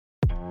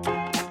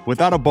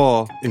Without a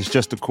ball, it's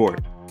just a court.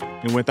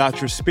 And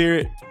without your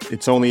spirit,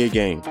 it's only a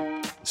game.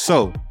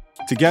 So,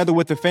 together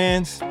with the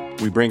fans,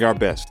 we bring our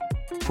best.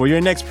 For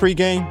your next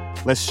pregame,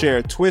 let's share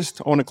a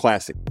twist on a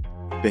classic,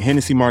 the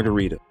Hennessy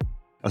Margarita.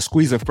 A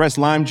squeeze of fresh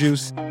lime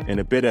juice and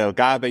a bit of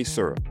agave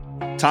syrup,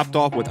 topped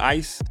off with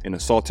ice and a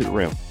salted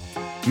rim.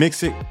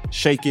 Mix it,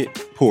 shake it,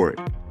 pour it,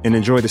 and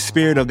enjoy the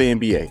spirit of the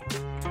NBA.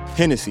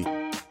 Hennessy,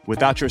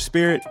 without your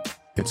spirit,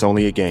 it's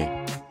only a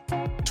game.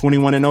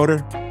 21 and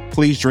older,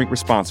 please drink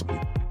responsibly.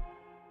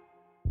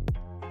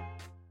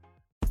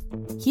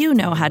 You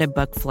know how to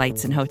book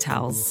flights and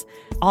hotels.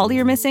 All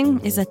you're missing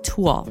is a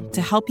tool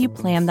to help you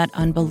plan that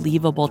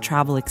unbelievable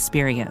travel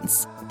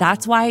experience.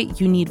 That's why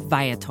you need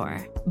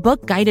Viator.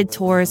 Book guided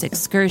tours,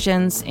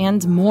 excursions,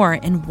 and more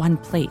in one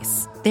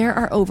place. There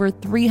are over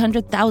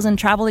 300,000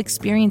 travel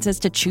experiences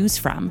to choose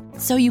from,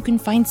 so you can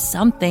find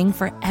something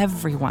for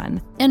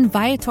everyone. And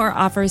Viator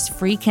offers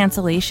free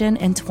cancellation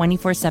and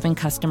 24/7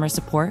 customer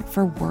support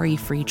for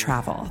worry-free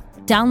travel.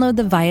 Download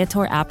the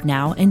Viator app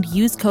now and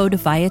use code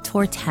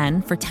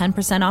Viator10 for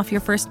 10% off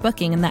your first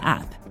booking in the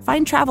app.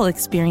 Find travel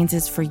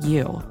experiences for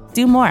you.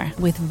 Do more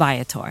with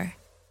Viator.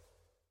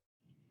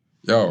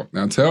 Yo,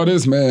 now tell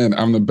this man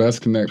I'm the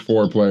best Connect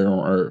 4 player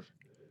on earth.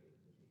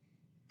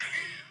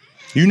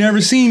 You never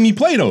seen me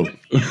play, though. We've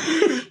talked about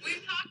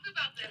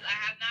this. I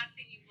have not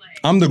seen you play.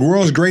 I'm the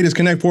world's greatest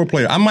Connect 4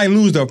 player. I might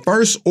lose the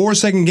first or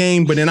second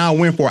game, but then I'll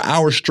win for an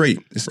hour straight.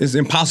 It's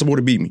impossible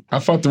to beat me. I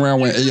fucked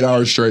around, went 8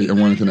 hours straight and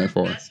won Connect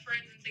 4. Best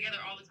friends and together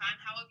all the time.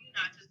 How have you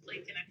not just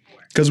played Connect 4?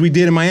 Because we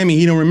did in Miami.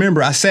 He don't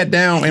remember. I sat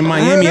down in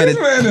Miami. Man, this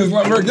man is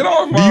like, bro, get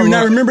off my Do you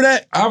not remember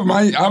that? I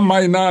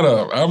might not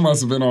have. I must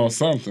have been on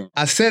something.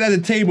 I sat at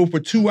the table for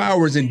 2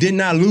 hours and did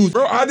not lose.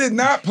 Bro, I did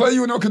not play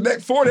you in no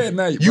Connect 4 that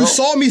night, bro. You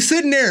saw me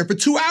sitting there for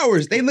 2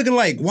 hours. They looking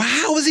like, wow,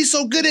 how is he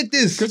so good at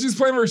this? Because you was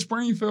playing for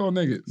Springfield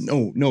niggas.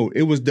 No.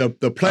 It was the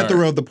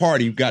plethora of the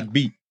party got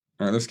beat.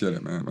 All right, let's get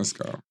it, man. Let's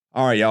go.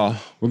 All right, y'all.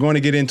 We're going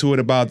to get into it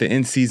about the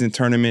in-season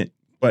tournament.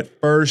 But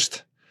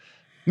first,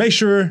 make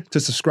sure to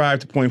subscribe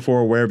to Point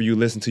Forward wherever you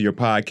listen to your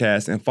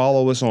podcast and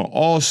follow us on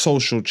all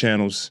social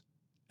channels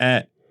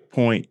at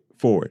Point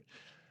Forward.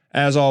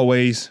 As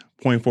always,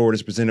 Point Forward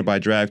is presented by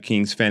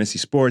DraftKings Fantasy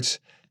Sports.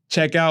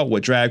 Check out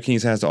what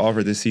DraftKings has to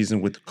offer this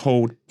season with the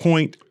code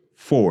Point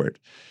Forward,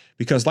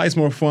 because life's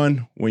more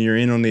fun when you're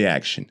in on the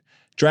action.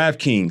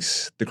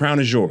 DraftKings, the crown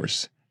is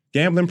yours.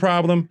 Gambling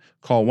problem?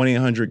 Call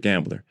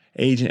 1-800-GAMBLER.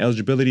 Age and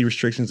eligibility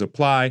restrictions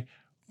apply.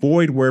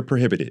 Void where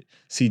prohibited.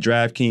 See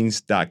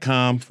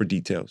DraftKings.com for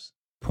details.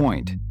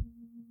 Point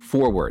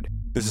Forward.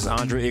 This is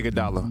Andre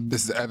Iguodala.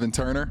 This is Evan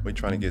Turner. We're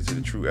trying to get to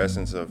the true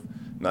essence of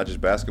not just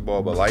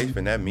basketball, but life,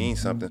 and that means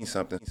something.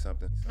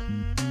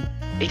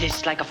 It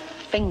is like a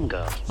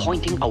finger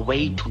pointing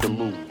away to the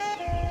moon.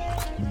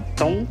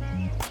 Don't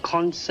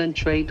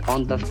concentrate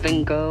on the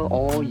finger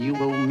or you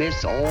will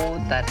miss all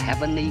that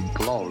heavenly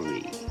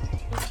glory.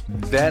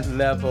 That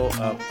level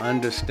of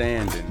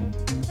understanding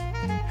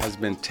has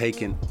been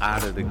taken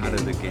out of the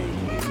game.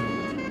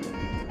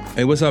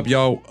 Hey, what's up,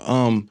 y'all?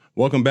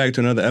 Welcome back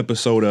to another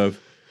episode of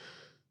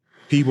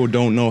People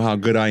Don't Know How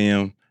Good I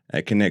Am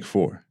at Connect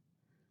 4.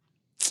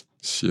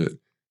 Shit.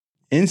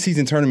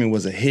 In-season tournament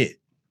was a hit.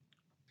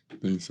 I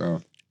think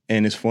so.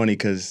 And it's funny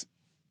because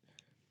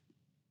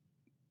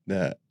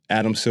the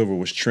Adam Silver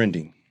was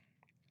trending.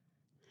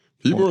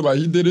 People were like,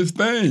 he did his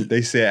thing.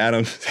 They said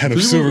Adam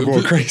Silver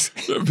going crazy.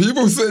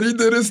 People said he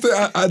did his thing.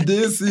 I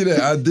did see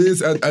that. I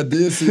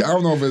did see. I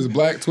don't know if it's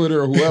Black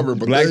Twitter or whoever,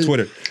 but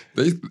Twitter.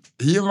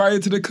 He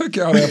invited to the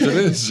cookout after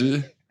this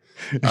shit.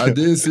 I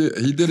did see it.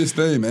 He did his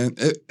thing, man.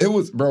 It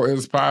was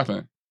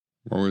popping.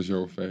 What was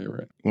your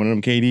favorite? One of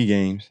them KD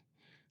games.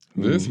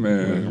 This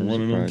man,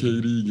 one of them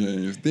KD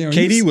games. Damn,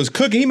 KD was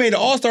cooking. He made the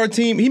All-Star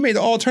team. He made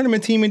the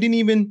All-Tournament team and didn't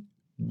even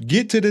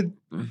get to the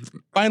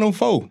Final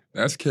Four.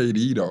 That's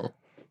KD, though.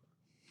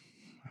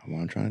 What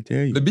I'm trying to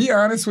tell you. To be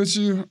honest with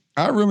you,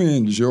 I really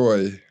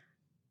enjoy.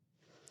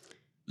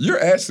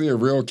 You're actually a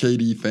real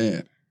KD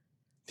fan.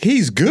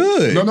 He's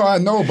good. No, I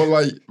know, but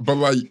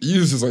you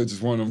was just like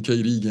just one of them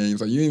KD games.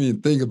 Like you didn't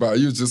even think about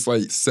it. You was just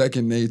like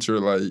second nature.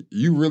 Like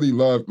you really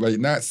love, like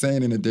not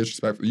saying in a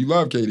disrespectful. You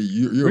love KD.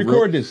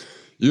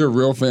 You're a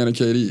real fan of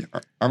KD.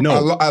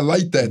 I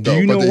like that though. Do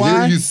you know why? To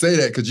hear you say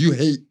that because you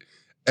hate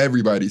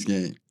everybody's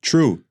game.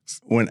 True.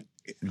 When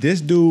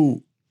this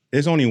dude,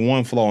 there's only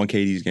one flaw in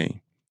KD's game.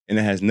 And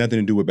it has nothing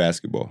to do with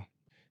basketball.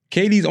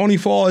 KD's only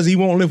flaw is he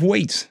won't lift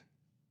weights.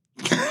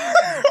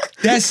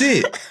 That's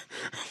it.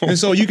 And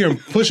so you can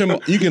push him,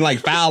 you can like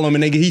foul him,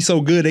 and he's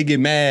so good they get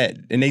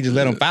mad and they just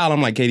let him foul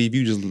him. Like, KD, if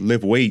you just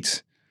lift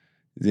weights,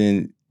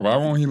 then why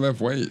won't he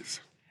lift weights?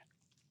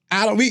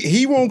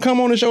 He won't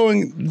come on the show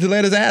to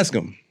let us ask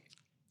him.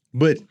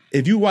 But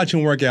if you watch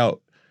him work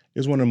out,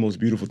 it's one of the most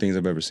beautiful things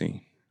I've ever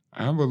seen.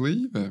 I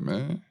believe it,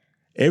 man.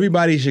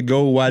 Everybody should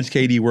go watch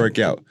KD work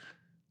out.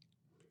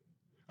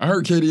 I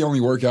heard KD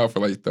only work out for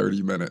like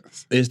 30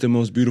 minutes. It's the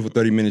most beautiful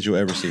 30 minutes you'll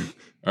ever see.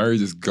 I heard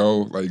just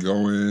go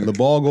in. The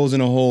ball goes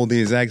in the hole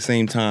the exact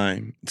same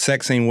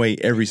way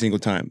every single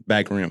time.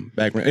 Back rim.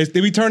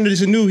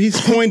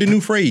 He's coined a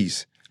new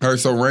phrase. All right,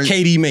 so rank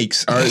KD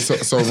makes. All right,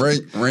 so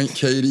rank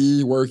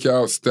KD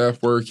workout,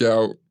 Steph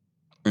workout,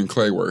 and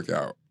Clay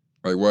workout.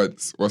 Like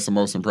what's the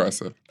most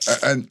impressive?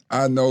 And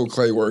I know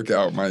Clay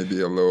workout might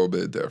be a little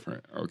bit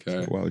different.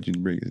 Okay. Why would you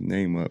bring his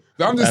name up?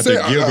 I'm just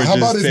After saying. Gilbert How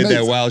about just his said mates?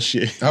 that wild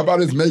shit. How about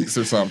his mates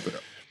or something?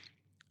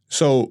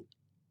 So,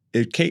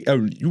 if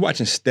you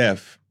watching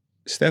Steph.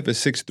 Steph is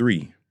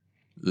 6'3".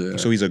 Yeah.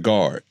 So he's a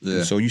guard.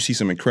 Yeah. So you see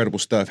some incredible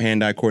stuff,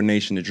 hand-eye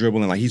coordination, the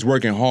dribbling. Like he's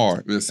working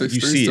hard. Yeah, 6'3"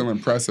 you see still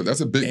impressive.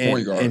 That's a big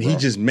point guard. And bro. he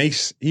just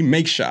makes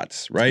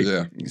shots, right?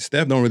 Yeah.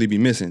 Steph don't really be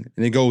missing.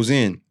 And it goes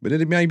in. But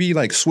it might be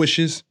like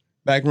swishes,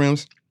 back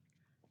rims.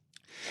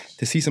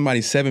 To see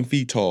somebody 7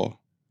 feet tall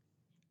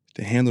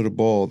to handle the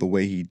ball the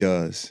way he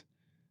does,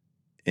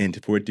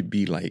 and for it to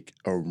be like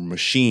a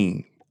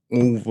machine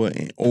over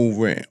and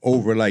over and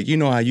over. Like, you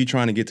know how you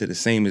trying to get to the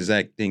same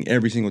exact thing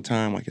every single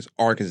time? Like his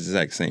arc is the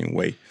exact same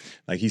way.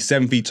 Like he's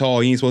 7 feet tall.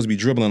 He ain't supposed to be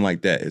dribbling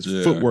like that. His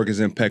footwork is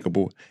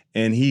impeccable.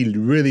 And he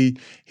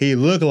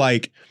looked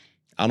like,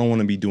 I don't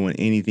want to be doing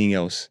anything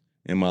else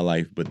in my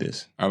life but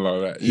this. I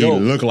love that. He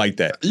looked like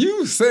that.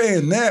 You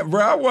saying that,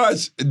 bro? I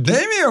watch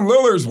Damian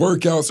Lillard's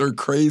workouts are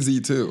crazy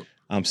too.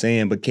 I'm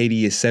saying, but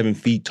KD is 7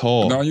 feet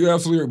tall. No, you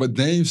absolutely right. But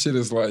Dame shit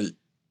is like,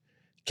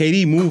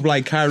 KD moved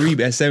like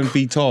Kyrie at 7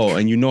 feet tall,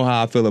 and you know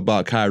how I feel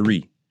about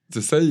Kyrie.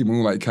 to say he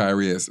moved like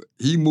Kyrie is,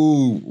 he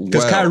moved well.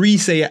 Because Kyrie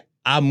say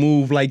I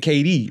move like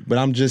KD, but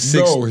I'm just 6'3".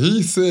 No,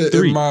 he said,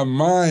 in my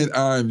mind,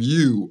 I'm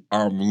you.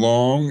 I'm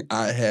long,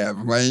 I have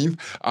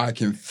length, I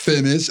can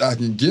finish, I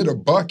can get a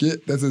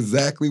bucket. That's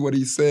exactly what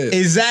he said.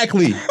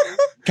 Exactly.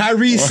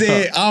 Kyrie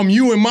said, I'm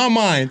you in my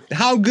mind.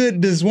 How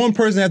good does one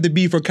person have to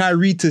be for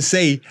Kyrie to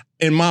say,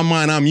 in my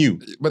mind, I'm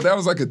you? But that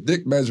was like a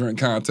dick measuring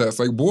contest.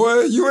 Like,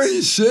 boy, you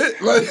ain't shit.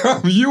 Like,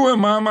 I'm you in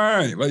my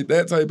mind. Like,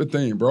 that type of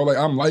thing, bro. Like,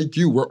 I'm like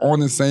you. We're on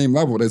the same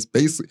level.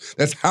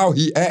 That's how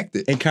he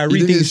acted. And Kyrie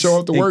didn't show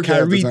up to work half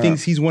the Kyrie time.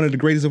 thinks he's one of the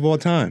greatest of all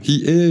time.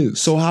 He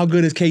is. So how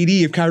good is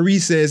KD if Kyrie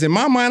says, in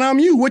my mind, I'm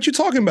you? What you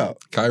talking about?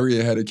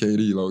 Kyrie ahead of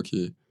KD,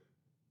 low-key.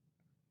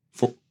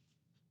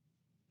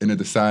 In a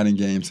deciding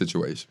game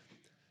situation.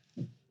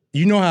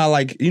 You know how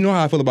I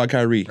feel about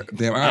Kyrie.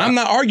 Damn, I'm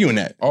not arguing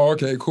that. Oh,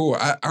 okay, cool.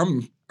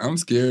 I'm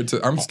scared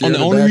And of the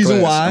only backlash.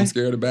 reason why, I'm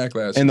scared of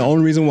backlash. And the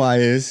only reason why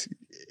is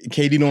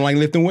KD don't like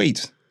lifting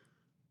weights.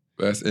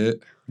 That's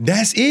it.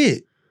 That's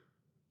it.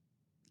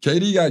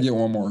 KD gotta get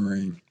one more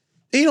ring.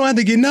 He don't have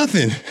to get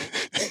nothing.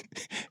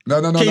 No.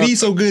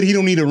 KD's so good he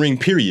don't need a ring,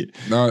 period.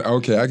 No,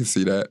 okay, I can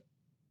see that.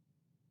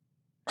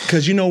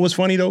 Because you know what's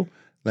funny though?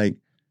 Like,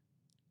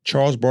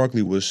 Charles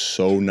Barkley was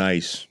so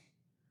nice.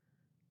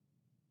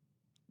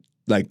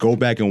 Like, go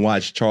back and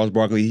watch Charles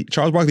Barkley.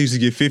 Charles Barkley used to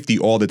get 50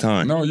 all the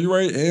time. No, you're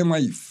right. And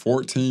like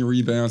 14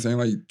 rebounds and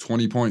like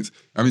 20 points.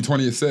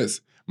 20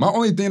 assists. My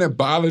only thing that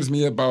bothers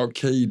me about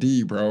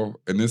KD, bro,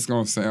 and this is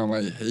gonna sound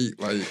like hate,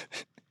 like,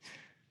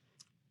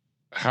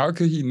 how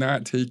could he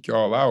not take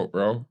y'all out,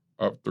 bro?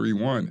 Up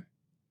 3-1.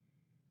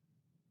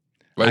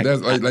 Like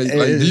that's like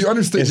do you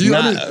understand? It's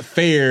not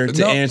fair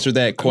to answer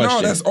that question.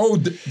 No, that's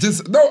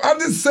I'm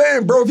just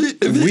saying, bro.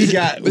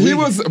 He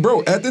was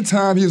bro, at the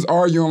time he was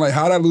arguing like,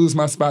 how'd I lose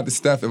my spot to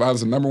Steph if I was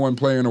the number one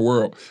player in the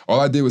world? All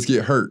I did was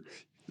get hurt.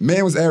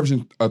 Man was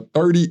averaging a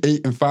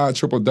 38-5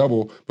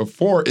 triple-double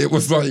before it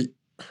was like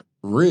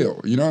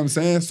real. You know what I'm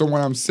saying? So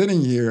when I'm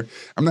sitting here,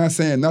 I'm not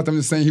saying nothing. I'm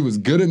just saying he was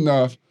good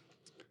enough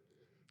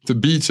to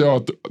beat y'all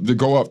to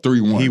go up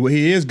 3-1.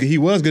 He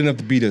was good enough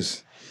to beat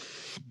us.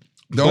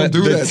 Don't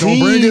do that.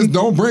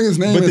 Don't bring his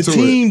name into it. But the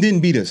team didn't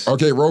beat us.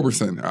 Okay,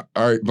 Roberson. All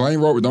right,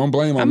 blame Robert. Don't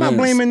blame him. I'm not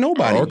blaming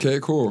nobody. Oh, okay,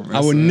 cool. I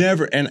would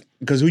never, and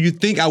because who you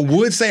think I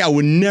would say, I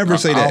would never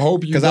say that. I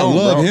hope you don't. Because I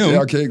love him.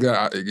 Yeah, okay,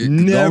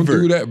 never.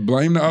 Don't do that.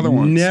 Blame the other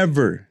ones.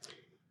 Never.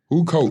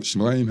 Who coached?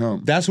 Blame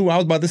him. That's who I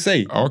was about to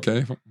say.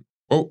 Okay.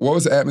 What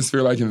was the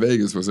atmosphere like in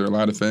Vegas? Was there a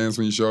lot of fans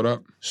when you showed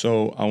up?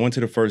 So I went to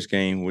the first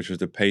game, which was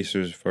the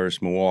Pacers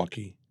versus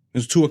Milwaukee. It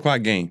was a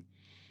 2:00 game.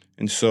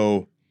 And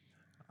so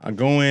I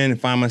go in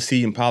and find my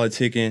seat and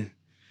politicking.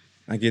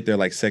 I get there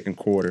like second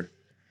quarter.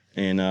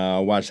 And I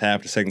watch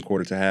half the second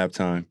quarter to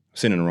halftime.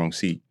 Sitting in the wrong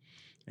seat.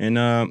 And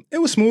it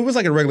was smooth. It was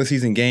like a regular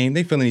season game.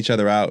 They filling each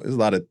other out. There's a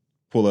lot of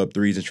pull-up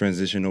threes and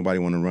transition. Nobody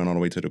want to run all the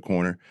way to the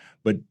corner.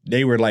 But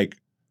they were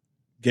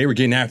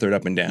getting after it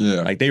up and down.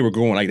 Yeah. Like they were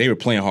going, like they were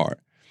playing hard.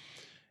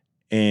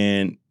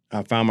 And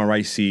I found my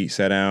right seat,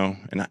 sat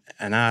down,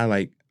 and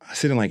I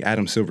sit in like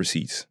Adam Silver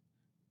seats.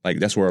 Like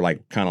that's where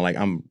like kind of like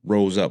I'm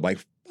rows up, like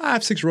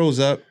 5-6 rows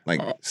up, like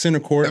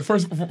center court. For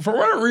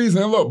whatever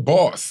reason, look,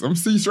 boss, them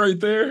seats right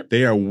there.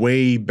 They are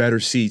way better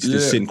seats than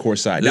sitting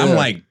courtside. Yeah. I'm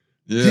like,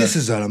 this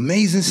is an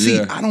amazing seat.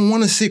 Yeah. I don't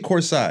want to sit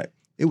courtside.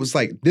 It was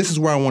like, this is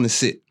where I want to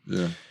sit.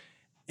 Yeah.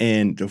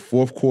 And the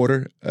fourth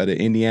quarter of the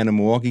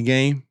Indiana-Milwaukee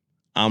game,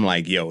 I'm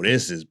like, yo,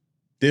 this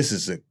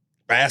is a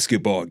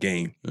basketball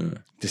game. Yeah.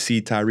 To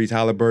see Tyrese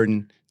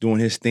Halliburton doing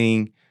his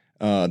thing,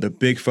 the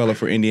big fella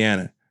for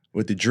Indiana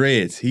with the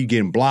dreads. He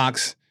getting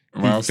blocks.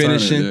 He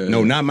finishing. Turner,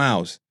 No, not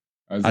Miles.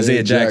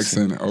 Isaiah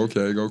Jackson.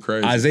 Okay, go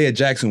crazy. Isaiah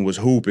Jackson was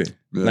hooping.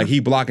 Yeah. Like he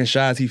blocking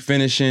shots, he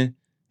finishing.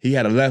 He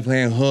had a left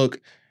hand hook.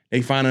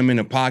 They find him in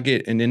the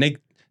pocket, and then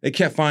they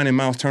kept finding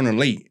Miles Turner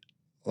late.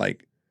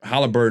 Like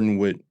Halliburton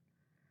would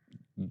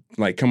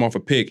like come off a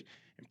pick,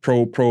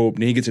 probe,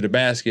 then he get to the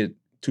basket,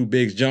 2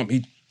 bigs jump,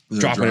 he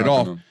dropping it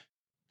off.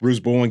 Bruce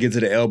Bowen gets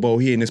to the elbow,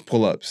 he hitting his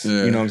pull-ups.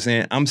 Yeah. You know what I'm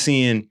saying? I'm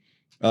seeing,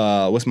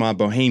 what's my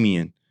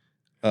Bohemian?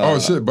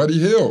 Buddy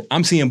Hield.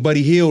 I'm seeing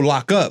Buddy Hield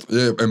lock up.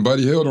 Yeah, and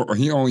Buddy Hield,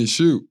 he only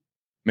shoot.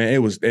 Man, it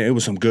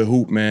was some good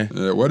hoop, man.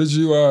 Yeah, what did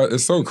you,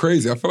 it's so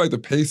crazy. I feel like the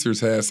Pacers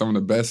had some of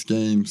the best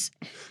games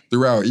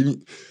throughout.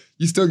 Even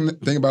you still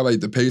think about like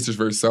the Pacers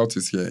versus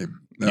Celtics game.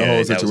 That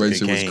whole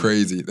situation was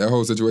crazy. That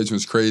whole situation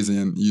was crazy,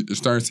 and you're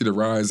starting to see the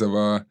rise of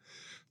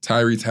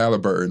Tyrese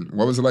Halliburton.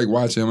 What was it like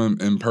watching him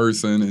in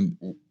person,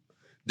 and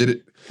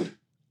did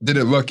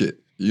it look it?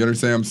 You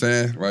understand what I'm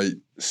saying? Like,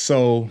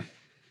 so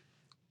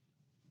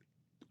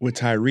with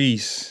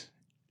Tyrese,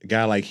 a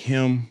guy like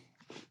him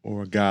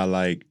or a guy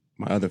like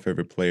my other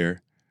favorite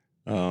player,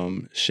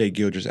 Shai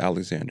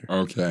Gilgeous-Alexander.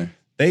 Okay.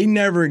 They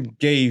never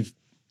gave,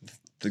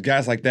 the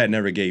guys like that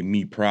never gave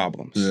me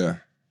problems. Yeah.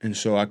 And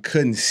so I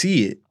couldn't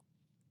see it.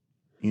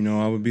 You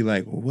know, I would be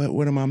like, well,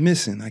 what am I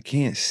missing? I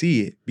can't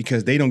see it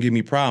because they don't give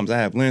me problems. I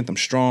have length, I'm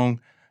strong.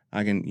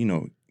 I can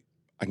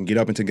get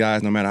up into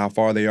guys no matter how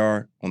far they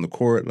are on the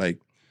court. Like,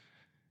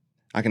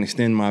 I can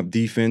extend my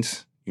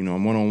defense. You know,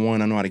 I'm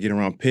one-on-one. I know how to get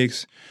around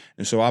picks.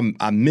 And so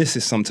I miss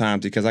it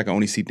sometimes because I can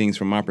only see things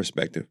from my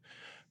perspective.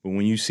 But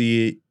when you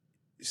see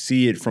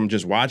it from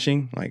just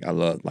watching, like I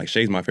love, like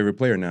Shai's my favorite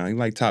player now. He's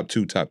like top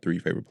 2, top 3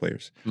 favorite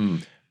players.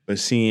 But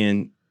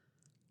seeing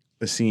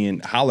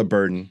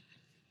Halliburton,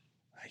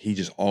 he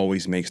just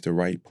always makes the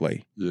right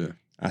play. Yeah.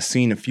 I've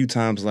seen a few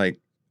times like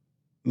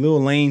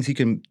little lanes he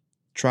can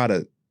try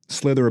to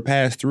slither a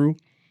pass through,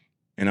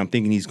 and I'm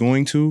thinking he's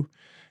going to,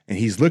 and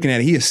he's looking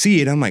at it, he'll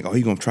see it. I'm like, oh,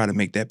 he's going to try to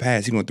make that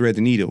pass. He's going to thread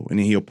the needle, and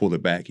then he'll pull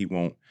it back. He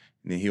won't.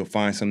 And then he'll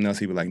find something else.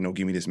 He'll be like, no,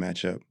 give me this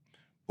matchup.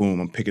 Boom,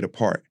 I'm pick it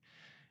apart.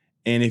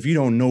 And if you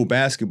don't know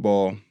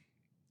basketball,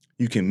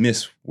 you can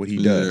miss what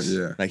he does.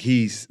 Yeah. Like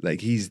he's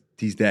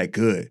that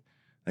good.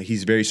 Like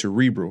he's very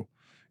cerebral,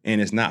 and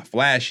it's not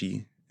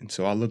flashy. And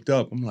so I looked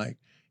up. I'm like,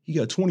 he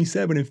got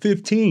 27 and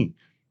 15.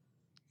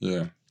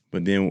 Yeah.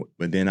 But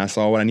then I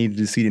saw what I needed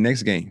to see the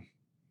next game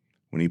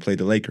when he played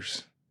the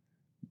Lakers.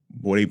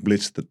 Boy, they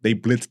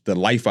blitzed the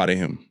life out of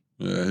him.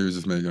 Yeah, he was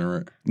just making it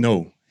right.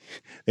 No,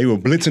 they were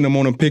blitzing him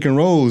on them pick and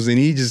rolls, and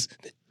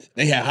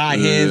they had high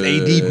hands.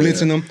 AD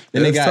blitzing them.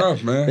 Then it's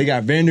tough, man. They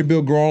got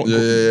Vanderbilt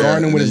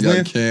guarding him with his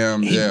length.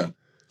 Cam,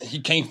 he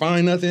can't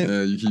find nothing.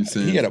 Yeah, you keep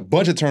seeing. He got a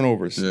bunch of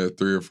turnovers. Yeah,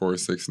 3 or 4,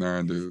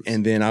 6'9" dudes.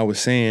 And then I was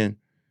saying,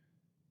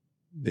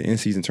 the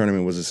in-season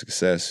tournament was a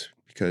success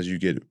because you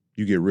get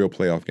real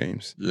playoff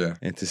games. Yeah.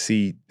 And to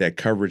see that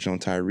coverage on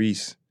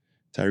Tyrese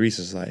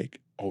is like,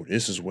 oh,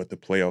 this is what the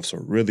playoffs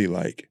are really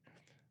like.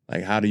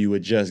 Like, how do you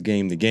adjust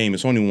game to game?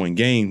 It's only one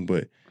game,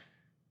 but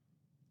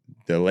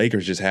the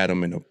Lakers just had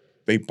them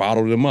they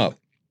bottled them up.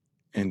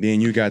 And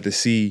then you got to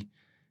see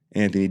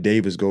Anthony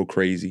Davis go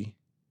crazy.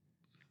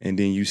 And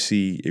then you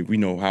see, if we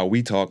know how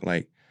we talk,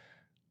 like,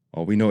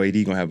 oh, we know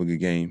AD gonna have a good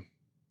game.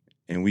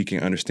 And we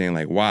can understand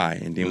like why.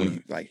 And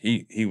then when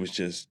he was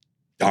just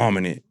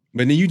dominant.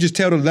 But then you just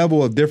tell the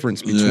level of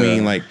difference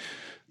between like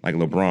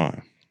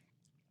LeBron.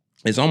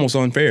 It's almost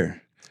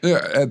unfair. Yeah,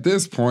 at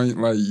this point,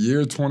 like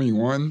year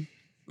 21,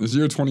 it's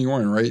year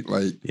 21, right?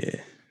 Like,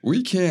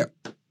 we can't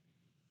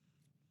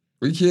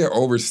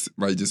just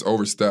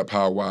overstep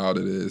how wild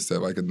it is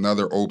that like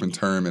another open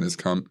tournament has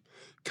come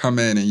in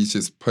and he's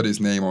just put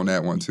his name on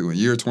that one too. In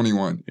year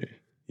 21.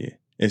 Yeah.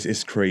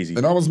 It's crazy.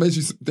 It almost makes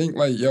you think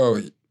like,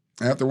 yo,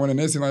 after winning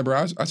this, you're like,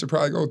 bro, I should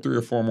probably go 3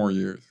 or 4 more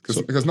years.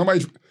 Because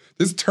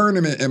this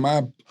tournament, in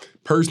my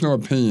personal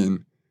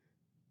opinion,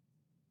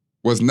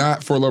 was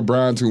not for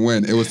LeBron to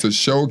win. It was to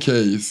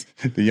showcase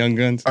the young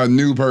guns, a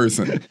new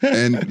person.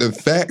 And the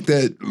fact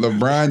that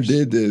LeBron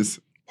did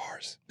this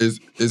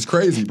is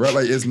crazy, bro.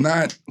 Like,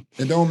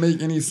 it don't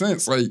make any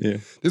sense. Like,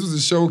 this was a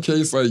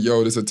showcase, like,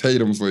 yo, this is a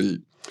Tatum's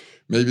league.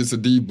 Maybe it's a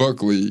D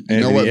Book league. You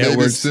know what? Edwards.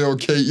 Maybe it's still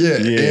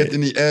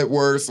Anthony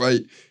Edwards.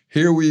 Like,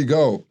 here we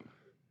go.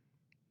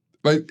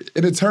 Like,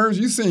 in the terms,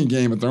 you've seen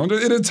Game of Thrones,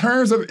 in the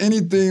terms of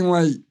anything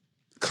like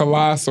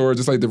Colossus or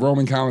just like the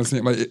Roman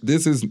Coliseum, like,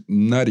 this is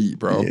nutty,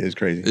 bro. Yeah, it's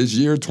crazy. It's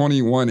year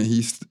 21 and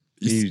he's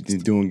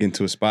getting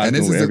to a spot and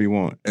doing whatever he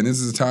wants. And this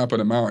is the top of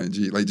the mountain,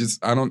 G. Like,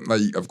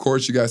 of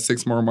course you got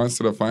 6 more months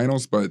to the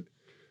finals, but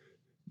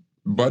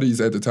Buddy's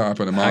at the top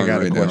of the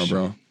mountain right now,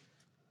 bro.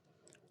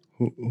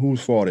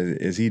 Whose fault is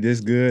it? Is he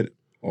this good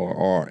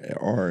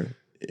or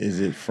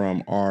is it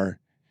from our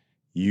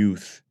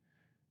youth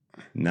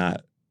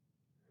not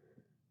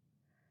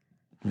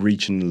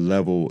reaching the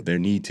level there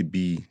need to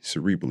be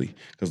cerebrally?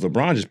 Because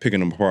LeBron just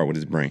picking them apart with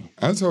his brain.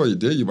 I told you,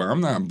 did you? But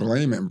I'm not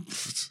blaming.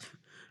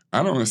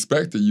 I don't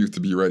expect the youth to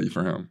be ready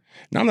for him.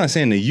 No, I'm not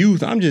saying the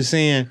youth. I'm just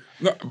saying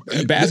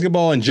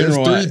basketball in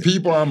general. There's 3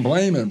 people I'm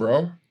blaming,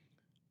 bro.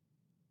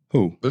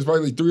 Who? There's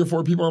probably like 3 or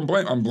 4 people I'm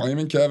blaming. I'm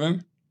blaming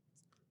Kevin.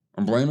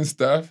 I'm blaming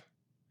Steph.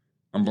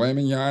 I'm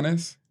blaming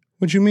Giannis.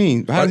 What you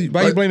mean? Why are you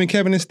blaming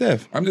Kevin and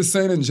Steph? I'm just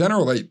saying in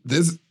general, like,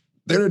 they're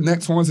the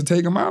next ones to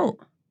take him out.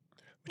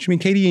 What you mean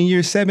KD in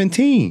year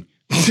 17?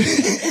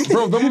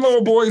 Bro, them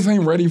little boys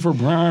ain't ready for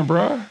Bron,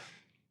 bro.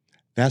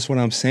 That's what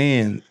I'm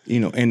saying.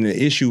 And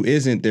the issue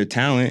isn't their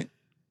talent.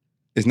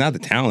 It's not the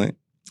talent.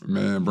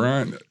 Man,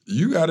 Bron,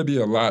 you got to be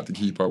a lot to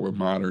keep up with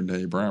modern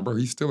day Bron, bro.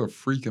 He's still a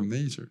freak of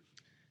nature.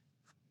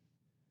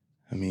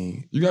 I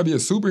mean, you got to be a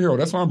superhero.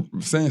 That's why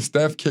I'm saying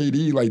Steph,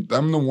 KD, like,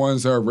 them the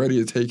ones that are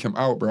ready to take him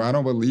out, bro. I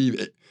don't believe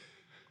it.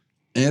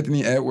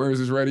 Anthony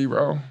Edwards is ready,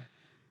 bro.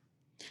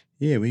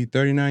 Yeah, but he's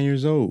 39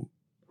 years old.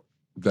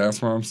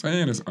 That's what I'm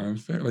saying. It's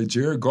unfair. Like,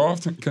 Jared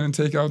Goff couldn't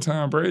take out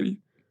Tom Brady.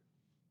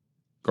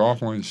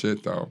 Goff won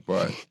shit, though,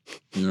 but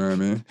you know what I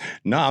mean?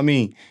 No, I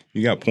mean,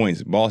 you got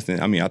points. Boston,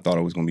 I thought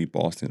it was going to be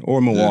Boston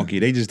or Milwaukee. Yeah.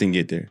 They just didn't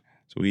get there,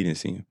 so we didn't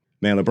see him.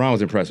 Man, LeBron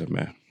was impressive,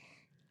 man.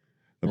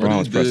 LeBron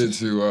was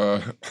impressive.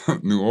 What he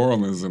did to New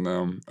Orleans and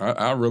them,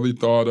 I really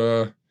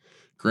thought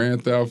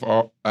Grand Theft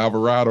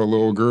Alvarado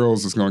little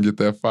girls was going to get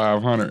that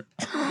 500.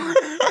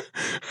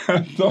 I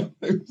thought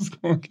they was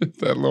going to get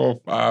that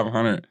little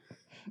 500.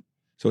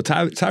 So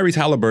Tyrese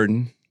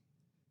Halliburton,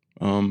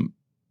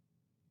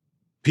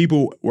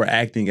 people were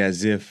acting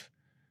as if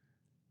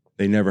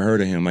they never heard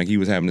of him, like he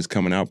was having this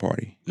coming out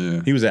party.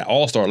 Yeah. He was at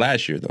All-Star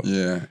last year, though.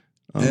 Yeah.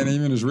 And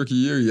even his rookie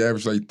year, he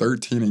averaged like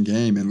 13 a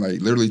game and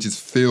like literally just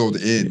filled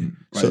in.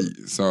 Like,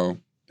 so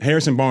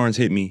Harrison Barnes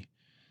hit me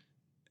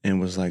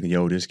and was like,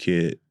 yo, this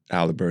kid,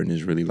 Halliburton,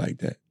 is really like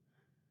that.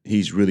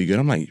 He's really good.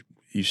 I'm like,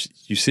 you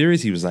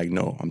serious? He was like,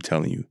 no, I'm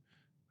telling you.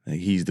 Like,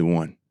 he's the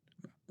one.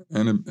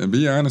 And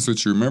be honest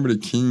with you, remember the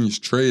Kings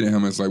traded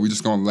him. It's like, we're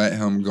just going to let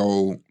him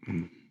go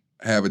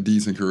have a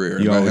decent career.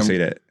 You always say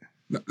that.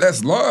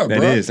 That's love, bro.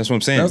 That is. That's what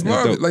I'm saying. That's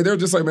love. Like, they're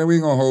just like, man, we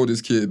ain't going to hold this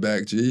kid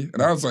back, G.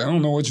 And I was like, I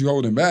don't know what you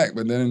holding back,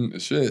 but then,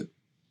 shit.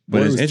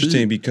 But it's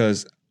interesting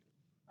because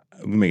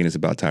we're making this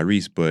about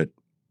Tyrese, but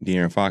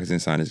De'Aaron Fox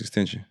didn't sign his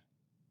extension.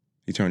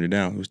 He turned it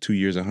down. It was 2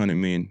 years, $100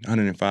 million,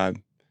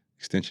 $105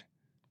 extension.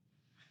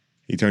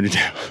 He turned it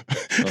down.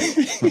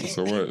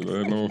 So what?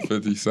 That little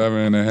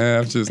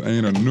 57.5 just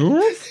ain't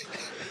enough?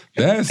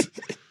 That's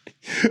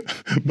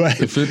but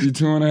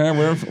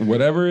 52.5,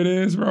 whatever it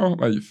is, bro.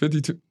 Like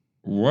 52.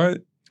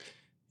 What?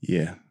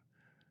 Yeah.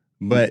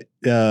 But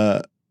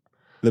the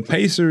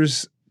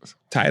Pacers'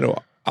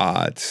 title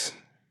odds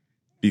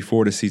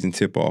before the season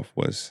tip-off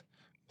was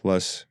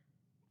plus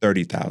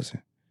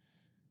 30,000.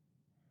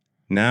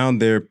 Now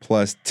they're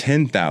plus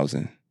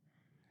 10,000.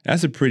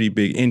 That's a pretty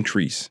big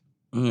increase.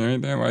 Yeah,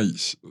 ain't that like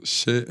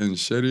shit and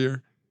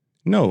shittier?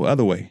 No,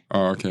 other way.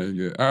 Oh, okay,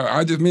 good.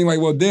 I just mean like,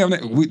 well, damn,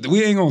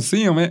 we ain't gonna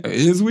see him.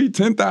 Is we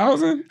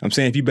 10,000? I'm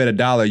saying if you bet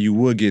 $1, you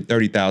would get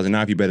 30,000.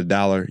 Now if you bet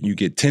 $1, you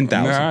get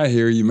 10,000. Nah, I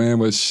hear you, man,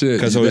 but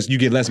shit. Because you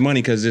get less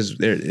money because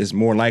it's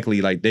more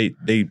likely like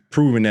they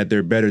proven that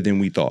they're better than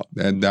we thought.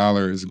 That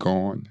dollar is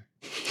gone.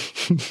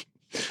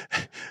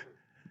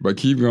 But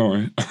keep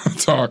going.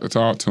 Talk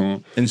to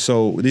him. And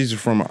so these are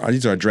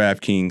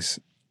DraftKings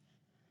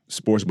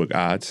sportsbook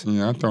odds.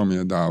 Yeah, I throw me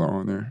 $1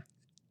 on there.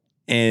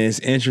 And it's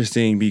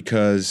interesting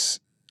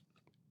because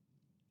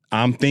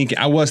I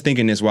was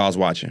thinking this while I was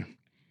watching.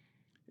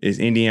 Is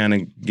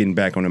Indiana getting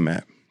back on the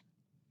map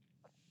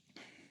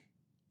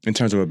in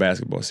terms of a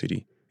basketball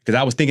city? Because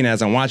I was thinking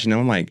as I'm watching,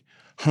 I'm like,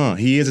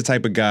 he is the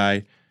type of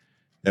guy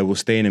that will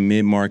stay in the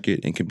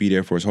mid-market and can be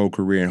there for his whole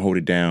career and hold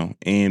it down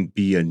and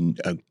be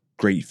a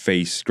great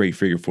face, great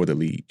figure for the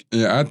league.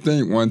 Yeah, I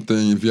think one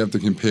thing, if you have to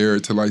compare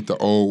it to like the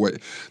old way,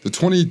 the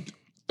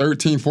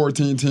 2013,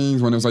 14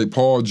 teams when it was like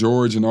Paul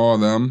George and all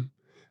of them,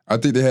 I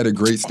think they had a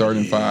great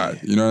starting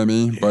five. You know what I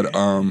mean? But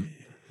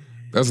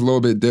that's a little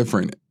bit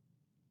different.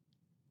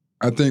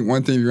 I think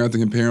one thing you're going to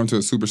have to compare him to a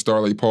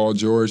superstar like Paul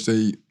George,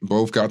 they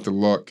both got the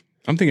luck.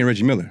 I'm thinking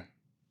Reggie Miller.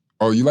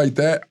 Oh, you like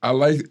that?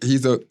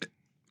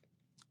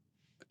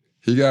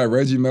 He got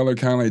Reggie Miller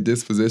kind of like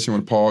disposition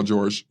with Paul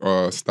George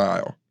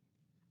style.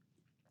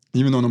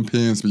 Even though them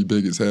pins be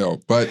big as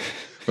hell. But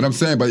I'm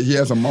saying, but he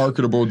has a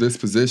marketable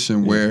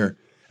disposition where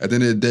at the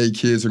end of the day,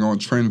 kids are going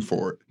to trend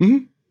for it.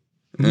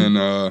 Mm-hmm.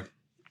 And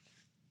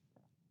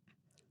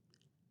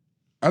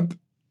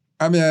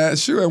I mean,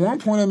 sure, at one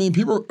point,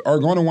 people are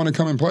going to want to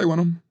come and play with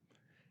him.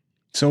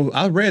 So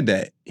I read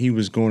that he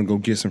was going to go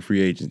get some free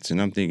agents, and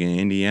I'm thinking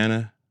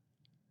Indiana,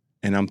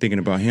 and I'm thinking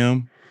about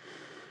him.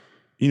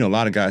 You know, a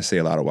lot of guys say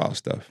a lot of wild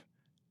stuff.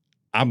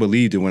 I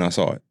believed it when I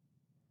saw it.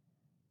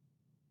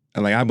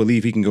 And I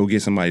believe he can go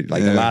get somebody.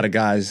 A lot of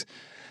guys,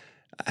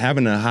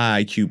 having a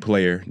high IQ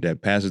player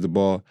that passes the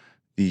ball,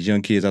 these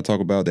young kids I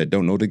talk about that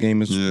don't know the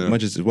game as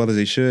much as well as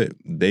they should,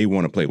 they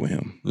want to play with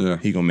him. Yeah.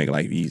 He going to make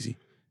life easy.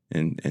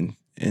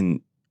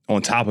 And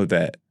on top of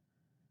that,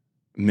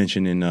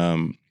 mentioning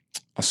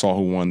I saw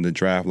who won the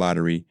draft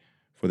lottery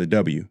for the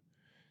W,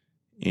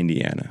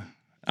 Indiana.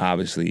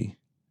 Obviously,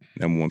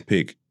 number one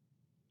pick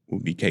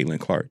would be Caitlin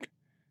Clark.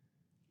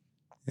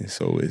 And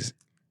so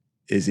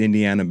is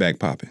Indiana back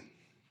popping?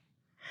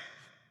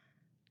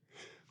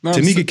 No,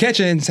 Tamika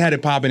Catchings had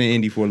it popping in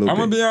Indy for a little bit. I'm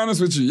going to be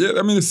honest with you.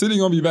 Yeah, the city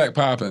going to be back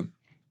popping.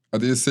 I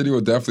think the city will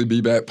definitely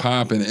be back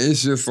popping.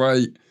 It's just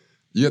like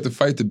you have to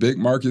fight the big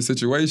market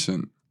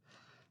situation.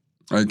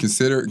 Like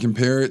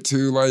compare it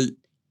to like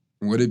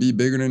Would it be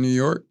bigger than New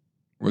York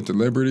with the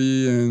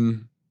Liberty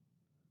and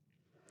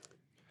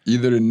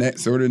either the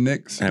Nets or the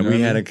Knicks? Have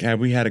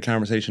we had a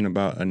conversation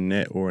about a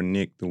Net or a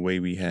Knick the way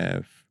we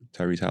have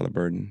Tyrese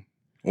Halliburton?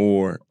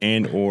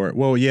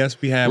 Well, yes,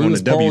 we have on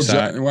the W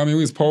side. We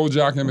was pole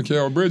jocking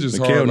Mikal Bridges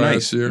hard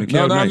last year.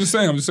 I'm just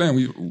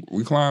saying.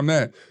 We climbed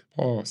that.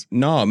 Pause.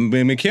 No,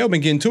 Mikal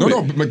been getting to it.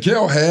 No,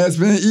 Mikal has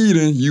been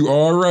eating. You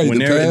are right.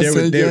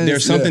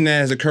 There's something that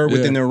has occurred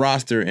within their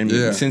roster, and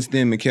since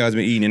then, Mikal has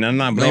been eating, and I'm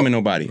not blaming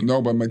nobody.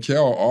 No, but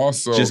Mikal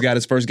also just got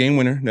his first game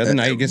winner the other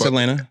night against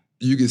Atlanta.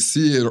 You can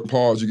see it,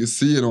 pause. You can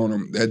see it on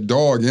him. That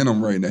dog in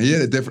him right now. He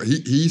had a different.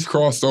 He's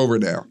crossed over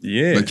now.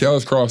 Yeah,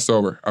 Mikal's crossed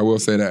over. I will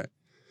say that.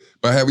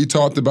 But have we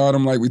talked about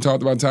him like we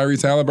talked about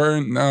Tyrese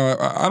Halliburton? No,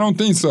 I don't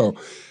think so.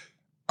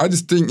 I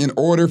just think in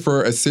order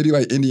for a city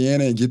like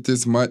Indiana to get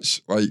this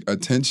much like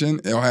attention,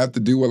 it'll have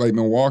to do what like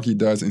Milwaukee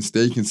does and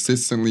stay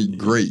consistently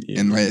great.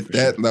 And like at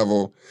that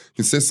level,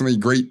 consistently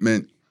great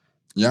meant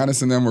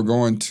Giannis and them were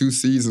going 2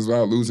 seasons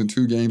without losing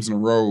 2 games in a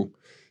row,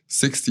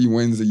 60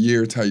 wins a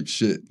year type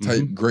shit,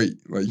 type great.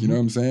 Like, you know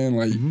what I'm saying?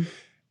 Like, and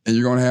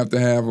you're going to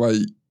have like,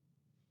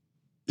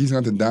 he's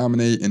going to have to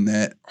dominate in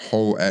that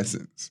whole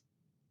essence.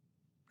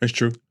 That's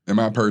true. In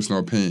my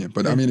personal opinion.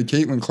 But I mean, the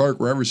Caitlin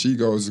Clark, wherever she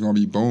goes, is going to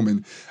be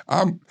booming.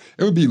 It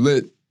would be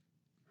lit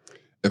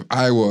if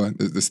Iowa,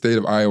 the state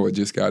of Iowa,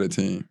 just got a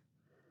team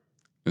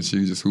and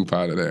she just hoop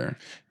out of there.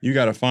 You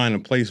got to find a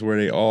place where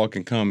they all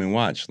can come and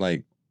watch,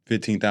 like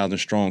 15,000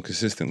 strong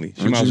consistently.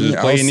 She might as well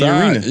just play in the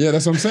arena. Yeah,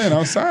 that's what I'm saying.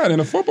 Outside in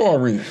a football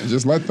arena. And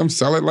just let them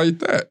sell it like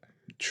that.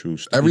 True.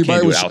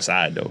 Everybody was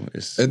outside, though. It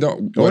is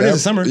the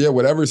summer. Yeah,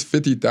 whatever's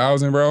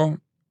 50,000, bro.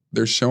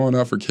 They're showing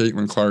up for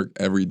Caitlin Clark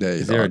every day.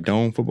 Is there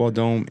a football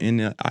dome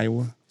in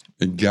Iowa?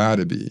 It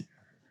gotta be.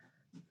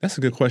 That's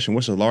a good question.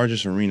 What's the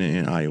largest arena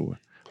in Iowa?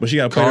 But she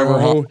got to play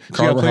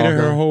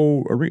her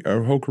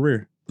whole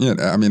career. Yeah,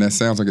 I mean that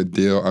sounds like a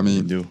deal. I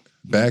mean,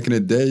 back in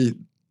the day,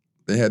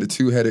 they had a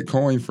 2-headed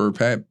coin for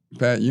Pat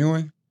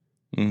Ewing.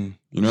 You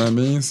know what I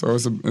mean? So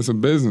it's a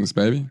business,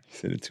 baby.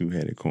 Said a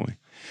 2-headed coin.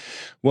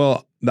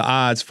 Well, the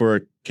odds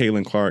for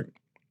Caitlin Clark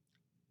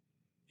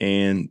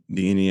and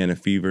the Indiana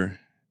Fever,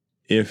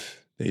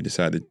 if they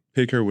decide to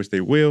pick her, which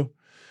they will,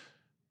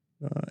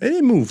 it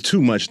didn't move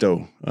too much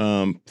though.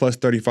 Plus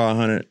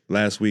 3,500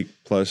 last week,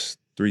 plus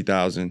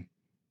 3,000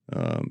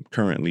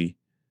 currently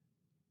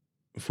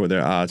for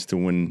their odds to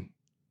win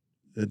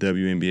the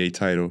WNBA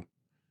title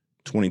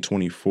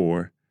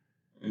 2024,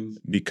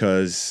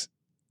 because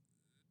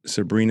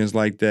Sabrina's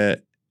like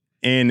that,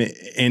 and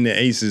the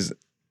Aces,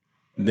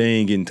 they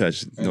ain't getting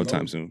touched no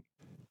time soon.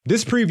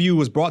 This preview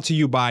was brought to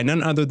you by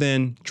none other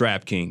than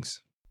DraftKings.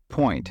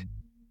 Point.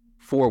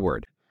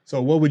 Forward.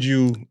 So what would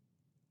you,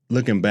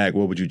 looking back,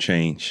 what would you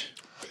change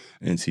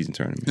in season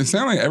tournament? It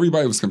sounded like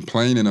everybody was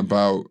complaining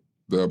about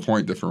the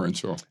point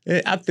differential.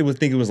 I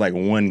think it was like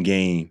one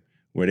game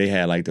where they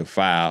had like the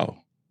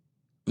foul.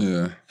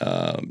 Yeah.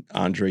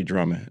 Andre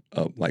Drummond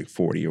up like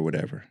 40 or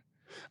whatever.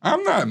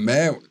 I'm not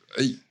mad.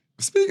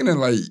 Speaking of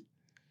like,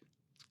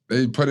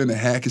 they put in the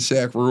hack and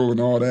shack rule and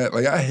all that.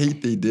 Like, I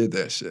hate they did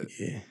that shit.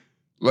 Yeah.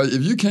 Like,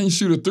 if you can't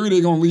shoot a 3,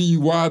 they're going to leave you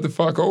wide the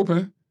fuck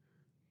open.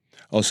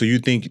 Oh, so you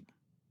think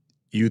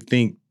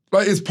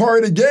like it's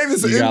part of the game.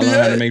 It's an NBA.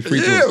 Learn how to make free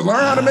throws. Yeah, learn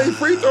how to make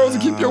free throws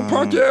and keep your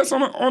punk ass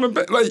on the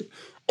bench. Like,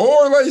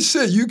 or like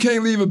shit, you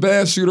can't leave a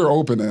bad shooter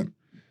open then.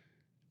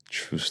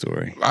 True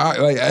story.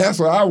 That's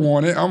what I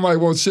wanted. I'm like,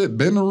 well, shit,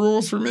 bend the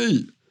rules for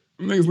me.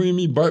 Them niggas leaving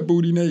me butt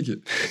booty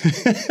naked.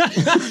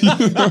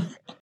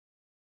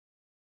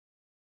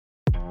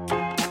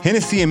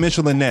 Hennessy and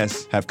Mitchell &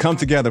 Ness have come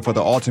together for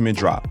the Ultimate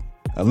Drop,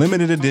 a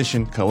limited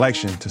edition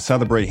collection to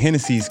celebrate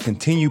Hennessy's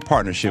continued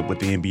partnership with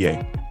the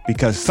NBA.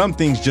 Because some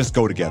things just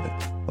go together,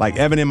 like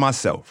Evan and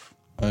myself.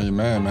 Hey,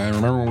 man,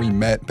 remember when we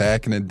met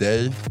back in the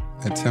day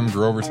at Tim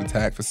Grover's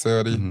attack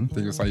facility? I think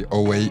it was like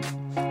 2008.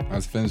 I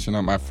was finishing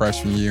up my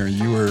freshman year, and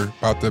you were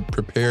about to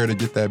prepare to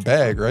get that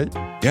bag, right?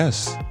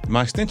 Yes,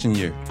 my extension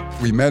year.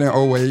 We met in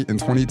 2008. In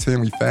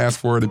 2010, we fast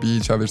forward to be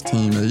each other's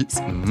teammates.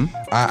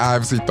 I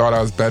obviously thought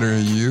I was better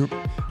than you.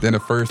 Then the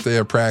first day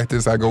of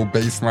practice, I go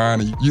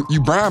baseline, and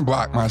you Brian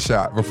blocked my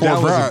shot before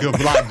Brian. That was a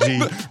good block,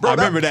 G. Bro, I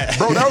remember that.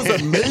 Bro, that was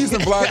an amazing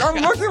block.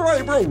 I'm looking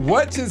like, bro,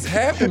 what just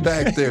happened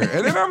back there?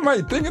 And then I'm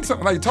like thinking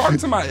something, like talking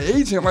to my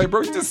agent, like,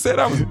 bro, you just said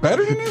I was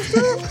better than this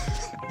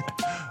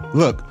dude?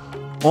 Look,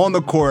 on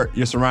the court,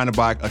 you're surrounded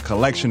by a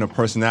collection of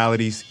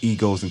personalities,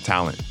 egos, and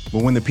talent.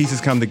 But when the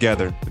pieces come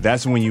together,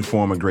 that's when you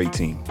form a great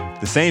team.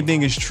 The same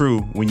thing is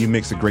true when you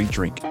mix a great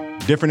drink.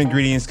 Different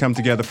ingredients come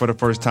together for the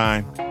first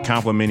time,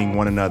 complementing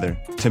one another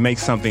to make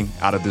something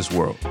out of this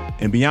world.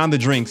 And beyond the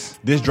drinks,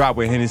 this drop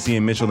with Hennessy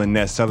and Mitchell &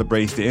 Ness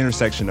celebrates the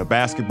intersection of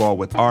basketball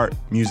with art,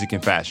 music,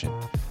 and fashion.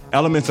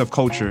 Elements of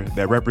culture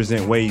that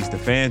represent ways the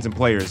fans and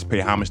players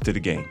pay homage to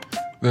the game.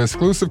 The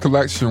exclusive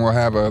collection will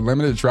have a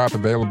limited drop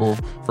available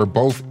for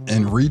both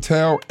in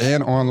retail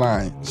and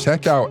online.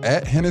 Check out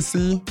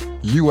 @Hennessy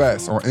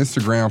US on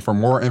Instagram for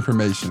more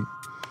information.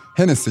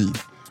 Hennessy,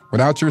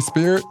 without your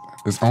spirit,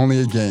 it's only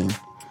a game.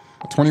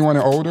 21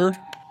 and older,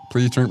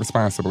 please drink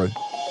responsibly.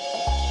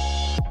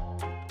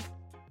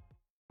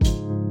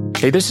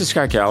 Hey, this is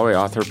Scott Galloway,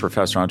 author,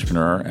 professor,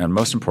 entrepreneur, and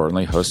most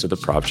importantly, host of the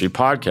Prop G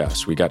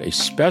podcast. We got a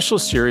special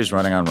series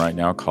running on right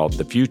now called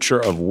The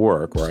Future of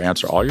Work, where I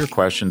answer all your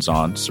questions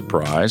on,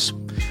 surprise,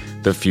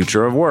 the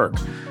future of work.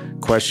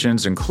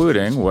 Questions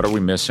including, what are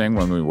we missing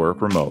when we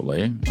work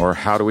remotely? Or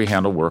how do we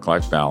handle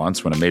work-life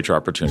balance when a major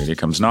opportunity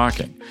comes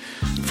knocking?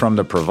 From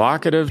the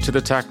provocative to the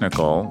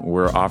technical,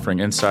 we're offering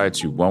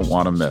insights you won't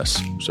want to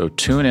miss. So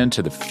tune in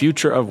to The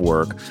Future of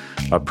Work,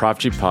 a Prop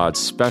G Pod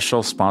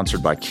special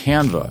sponsored by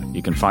Canva.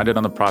 You can find it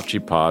on the Prop G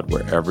Pod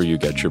wherever you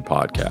get your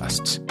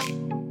podcasts.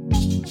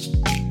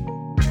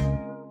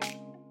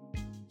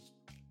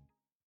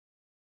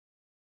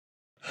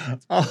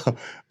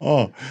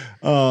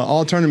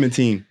 All tournament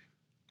team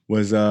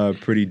was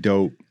pretty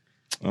dope.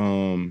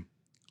 It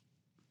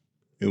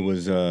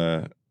was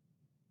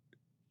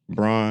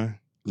Bron,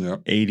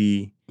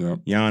 AD,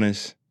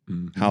 Giannis,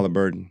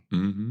 Halliburton,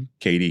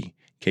 KD.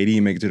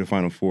 KD made it to the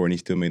Final Four, and he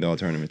still made the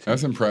all-tournament team.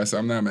 That's impressive.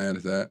 I'm not mad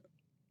at that.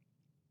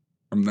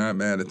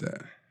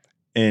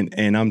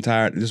 And I'm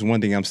tired. This is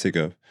one thing I'm sick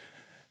of.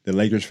 The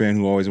Lakers fan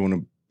who always want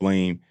to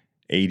blame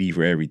AD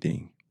for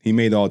everything. He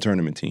made the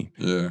all-tournament team.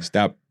 Yeah.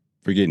 Stop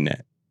forgetting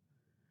that.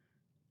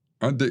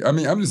 I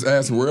mean, I'm just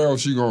asking, where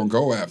else you gonna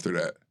go after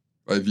that?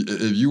 Like,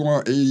 if you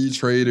want AD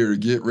traded or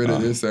get rid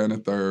of this, that, and the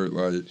third,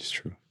 like, it's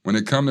true. When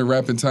it come to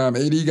rapping time,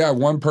 AD got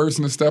one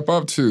person to step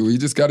up to. He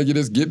just got to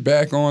get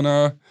back on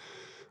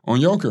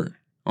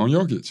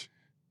Jokic.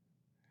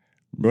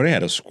 Bro, they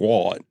had a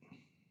squad.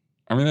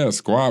 I mean, they had a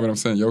squad, but I'm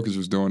saying Jokic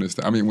was doing this.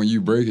 I mean, when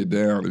you break it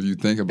down, if you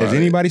think about it. Has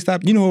anybody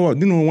stopped? You know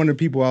one of the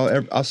people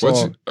I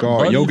saw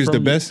guard Jokic the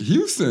best?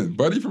 Houston.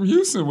 Buddy from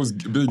Houston was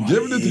been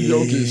giving it to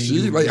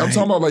Jokic. Like, I'm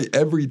talking about, like,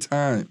 every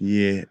time.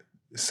 Yeah.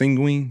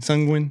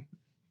 Sungwin?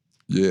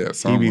 Yeah,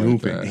 something he be like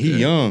hooping. that. He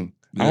young.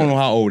 Yeah. I don't know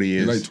how old he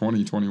is. He's like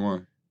 20,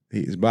 21.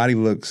 His body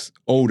looks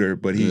older,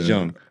 but he's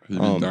young. He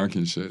be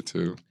dunking shit,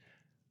 too.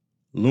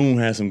 Loon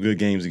had some good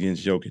games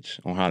against Jokic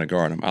on how to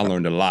guard him. I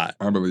learned a lot.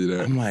 I believe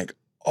that. I'm like,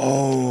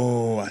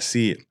 oh, I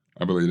see it.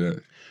 I believe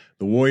that.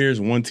 The Warriors,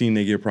 one team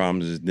they get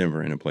problems is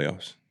Denver in the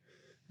playoffs.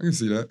 I can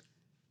see that.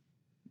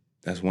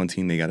 That's one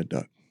team they got to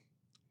duck.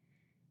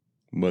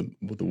 But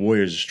the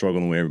Warriors are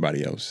struggling with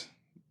everybody else.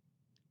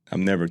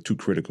 I'm never too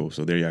critical,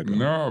 so there you go.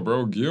 No,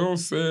 bro. Gil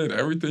said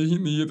everything he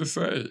needed to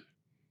say.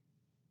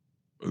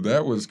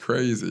 That was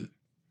crazy.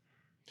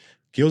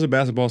 Gil's a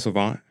basketball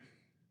savant.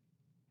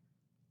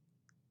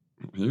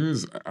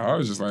 I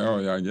was just like, oh,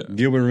 yeah, I get it.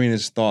 Gilbert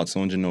Arenas' thoughts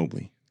on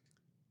Ginobili.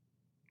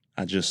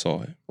 I just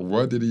saw it.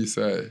 What did he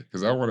say?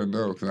 Because I want to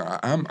know. Because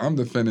I'm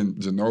defending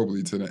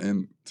Ginobili to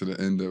the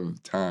end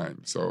of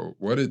time. So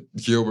what did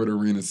Gilbert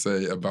Arenas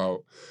say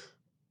about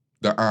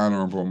the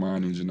honorable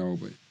Manu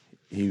Ginobili?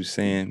 He was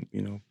saying,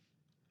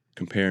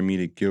 comparing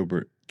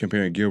Gilbert to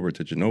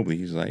Ginobili,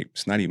 he's like,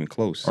 it's not even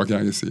close. Okay, I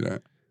can see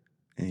that.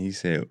 And he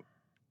said,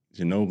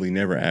 Ginobili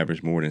never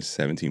averaged more than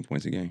 17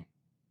 points a game,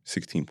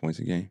 16 points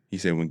a game. He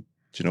said when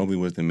Ginobili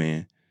was the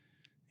man,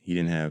 he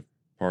didn't have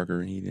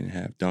Parker, he didn't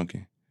have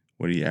Duncan.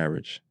 What did he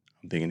average?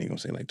 I'm thinking they're going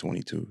to say like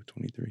 22,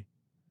 23.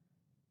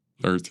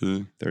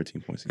 13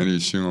 points a game. And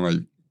he's shooting like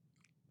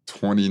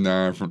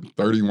 31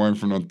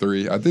 from the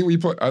three. I think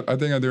I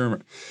think I do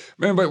remember.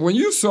 Man, but when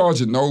you saw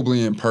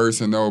Ginobili in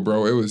person, though,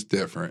 bro, it was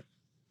different.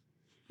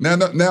 Now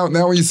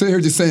when you sit here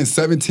just saying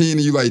 17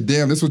 and you like,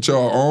 damn, this what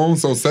y'all own,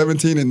 so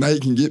 17 a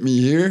night can get me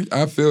here,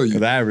 I feel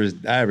you. I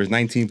averaged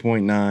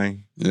 19.9,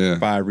 yeah,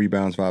 5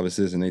 rebounds, 5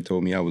 assists, and they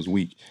told me I was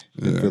weak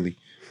in Philly.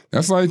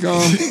 That's like,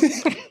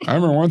 I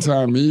remember one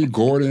time me,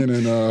 Gordon,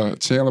 and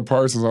Chandler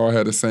Parsons all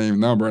had the same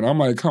number, and I'm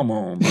like, come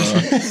on, bro.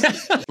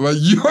 Like,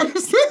 you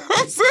understand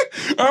what I'm saying?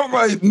 I'm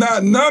like,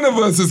 none of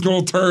us is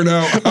going to turn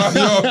out how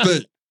y'all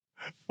think.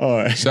 All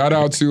right. Shout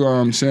out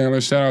to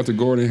Chandler. Shout out to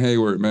Gordon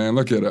Hayward, man.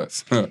 Look at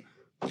us. All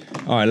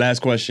right,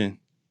 last question.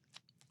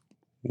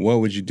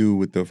 What would you do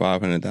with the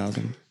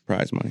 $500,000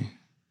 prize money?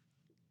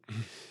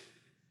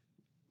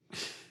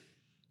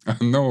 I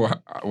know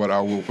what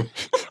I will.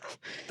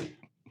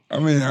 I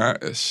mean,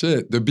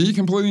 to be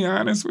completely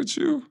honest with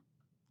you,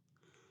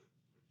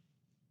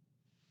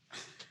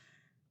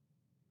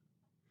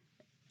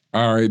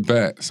 all right,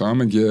 bet. So I'm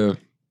going to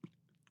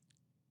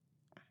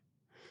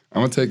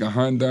take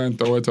 $100 and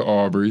throw it to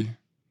Aubrey.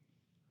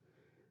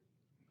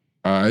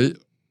 All right?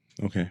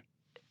 Okay.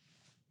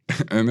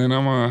 And then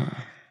I'll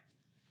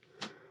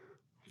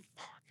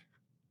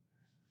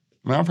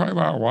probably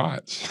buy a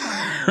watch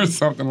or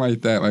something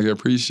like that, like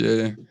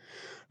appreciating,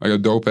 like a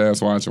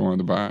dope-ass watch I wanted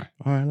to buy.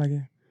 All right, I like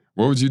it.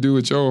 What would you do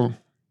with your?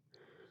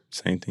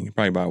 Same thing.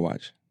 Probably buy a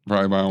watch.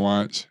 Probably buy a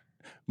watch.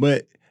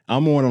 But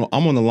I'm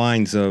on the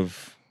lines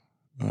of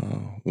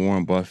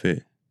Warren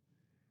Buffett.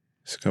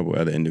 There's a couple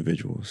other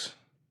individuals.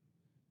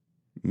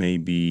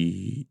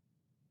 Maybe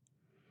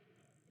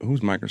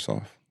who's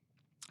Microsoft?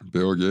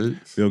 Bill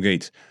Gates. Bill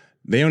Gates.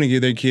 They only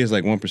give their kids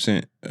like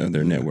 1% of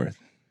their net worth.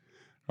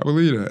 I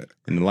believe that.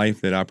 In the life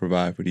that I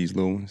provide for these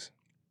little ones,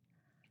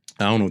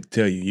 I don't know what to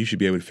tell you. You should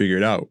be able to figure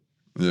it out.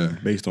 Yeah.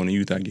 Based on the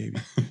youth I gave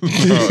you.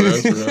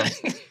 Oh,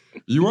 that's right.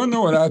 You want to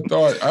know what I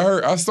thought?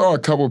 I saw a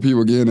couple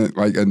people getting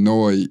like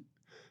annoyed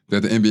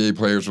that the NBA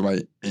players were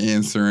like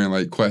answering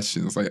like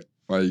questions, like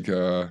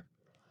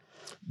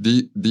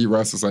D.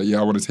 Russ was like, yeah,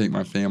 I want to take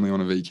my family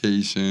on a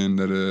vacation,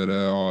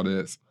 all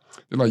this.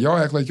 They're like, y'all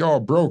act like y'all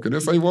broke, and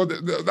it's like, well,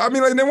 I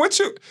mean, like then what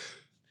you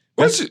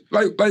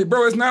like,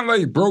 bro? It's not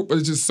like broke, but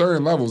it's just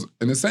certain levels.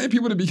 And the same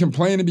people that be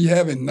complaining be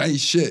having nice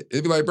shit.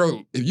 It'd be like,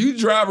 bro, if you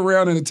drive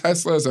around in a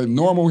Tesla as a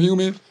normal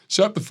human,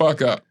 shut the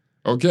fuck up,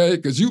 okay?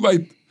 Because you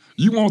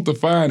want the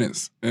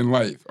finest in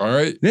life, all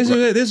right? This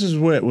is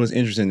what was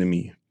interesting to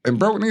me. And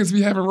broke niggas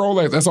be having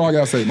Rolex. That's all I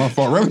gotta say. My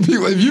fault. Regular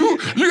people, if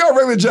you got a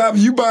regular job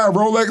and you buy a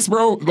Rolex,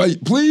 bro, like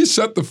please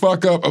shut the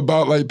fuck up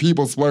about like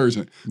people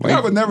splurging.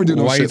 I would never do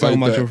no shit like that. Why you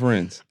talking about your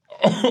friends?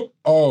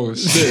 Oh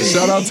shit!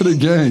 Shout out to the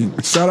game.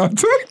 Shout out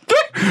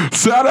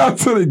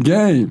to the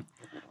game.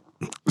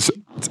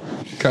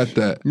 Cut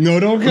that.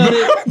 No, don't cut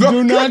it.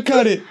 Do not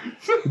cut it.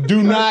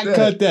 Do not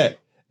cut that.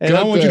 And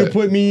I want you to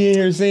put me in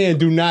here saying,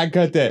 do not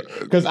cut that.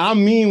 Because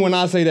I'm mean when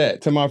I say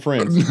that to my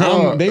friends.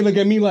 No. They look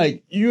at me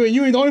like, you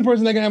ain't the only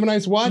person that can have a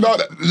nice watch. No,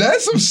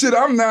 that's some shit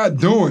I'm not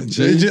doing,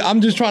 G.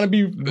 I'm just trying to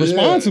be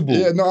responsible.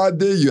 Yeah, no, I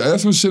did you.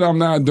 That's some shit I'm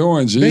not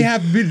doing, G.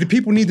 The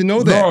people need to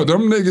know that. No,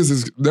 them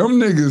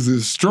niggas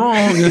is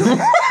strong.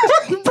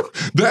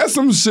 That's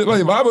some shit.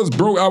 Like, if I was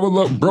broke, I would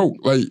look broke.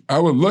 Like, I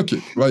would look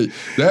it. Like,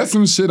 that's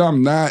some shit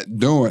I'm not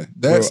doing.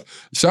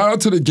 Shout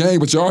out to the game,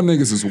 but y'all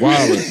niggas is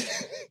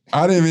wildin'.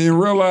 I didn't even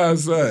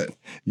realize that.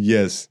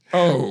 Yes.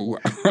 Oh.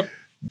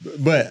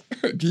 But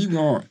keep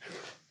going.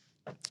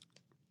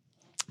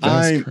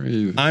 That's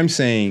crazy. I'm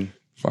saying.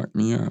 Fuck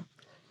me up.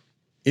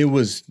 It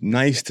was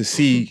nice to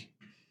see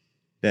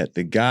that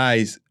the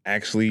guys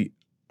actually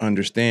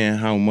understand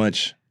how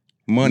much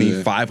money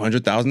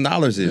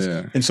 $500,000 is.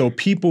 Yeah. And so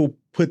people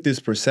put this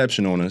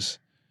perception on us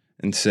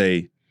and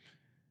say,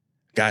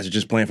 guys are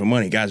just playing for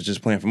money. Guys are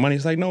just playing for money.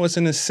 It's like, no, it's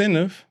an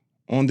incentive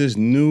on this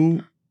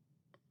new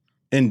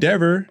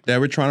endeavor that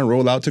we're trying to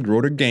roll out to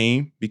grow the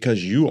game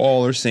because you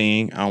all are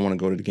saying, I don't want to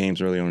go to the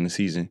games early on in the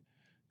season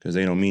because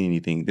they don't mean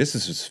anything. This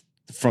is just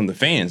from the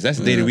fans. That's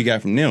the data we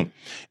got from them.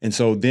 And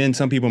so then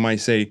some people might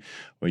say,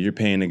 well, you're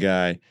paying a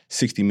guy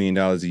 $60 million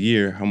a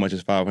year. How much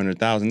is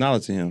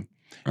 $500,000 to him?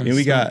 And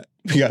we got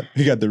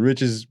the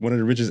richest, one of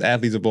the richest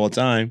athletes of all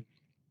time.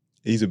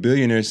 He's a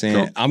billionaire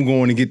saying, I'm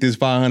going to get this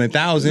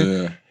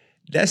 $500,000. Yeah.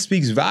 That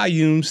speaks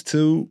volumes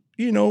to,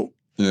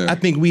 I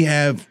think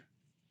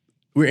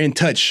we're in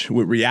touch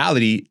with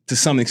reality to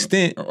some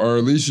extent. Or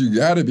at least you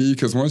got to be,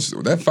 because once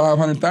that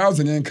 $500,000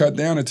 didn't cut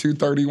down to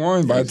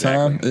 $231 by the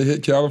time it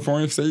hit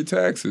California state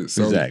taxes.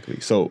 So, exactly.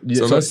 So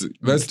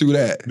let's do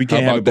that. We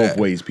can't have it both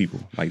ways, people.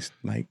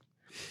 Like,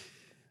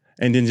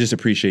 and then just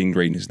appreciating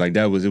greatness. Like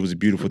it was a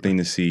beautiful thing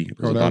to see. It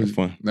was a lot of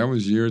fun. That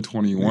was year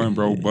 21,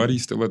 bro.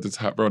 Buddy's still at the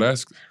top, bro.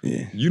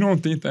 You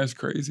don't think that's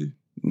crazy?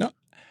 No,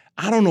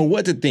 I don't know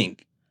what to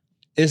think.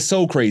 It's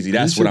so crazy.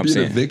 That's what I'm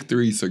saying. The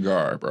victory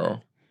cigar,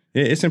 bro.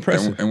 Yeah, it's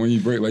impressive. And when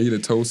you break, like, you're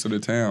the toast of the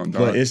town,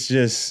 dog. But it's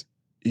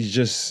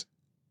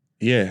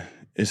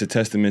a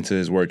testament to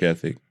his work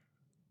ethic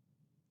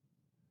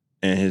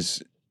and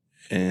his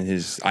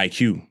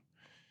IQ.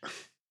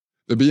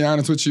 To be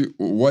honest with you,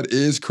 what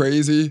is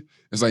crazy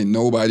is like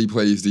nobody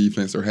plays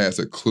defense or has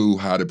a clue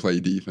how to play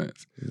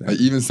defense. Exactly.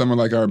 Like even some of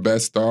like our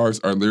best stars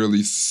are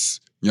literally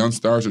young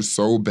stars are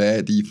so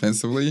bad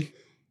defensively.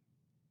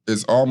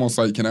 It's almost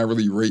like, can I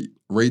really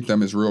rate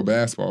them as real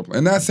basketball players?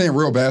 And not saying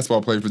real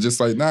basketball players, but just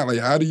like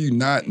how do you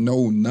not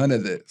know none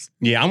of this?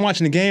 Yeah, I'm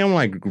watching the game. I'm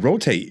like,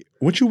 rotate.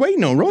 What you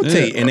waiting on?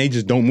 Rotate. And they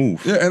just don't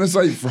move. Yeah, and it's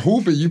like for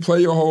hooping, you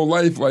play your whole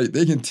life. Like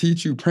they can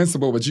teach you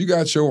principle, but you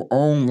got your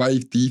own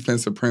life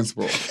defensive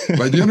principle.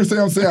 Like, do you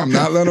understand what I'm saying? I'm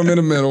not letting them in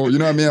the middle. You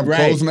know what I mean? I'm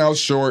closing out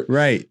short.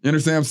 Right. You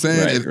understand what I'm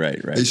saying?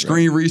 Right. They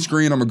screen,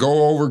 rescreen. I'm going to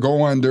go over,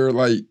 go under.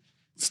 Like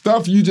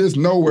stuff you just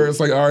know where it's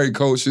like, all right,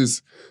 coach,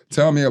 just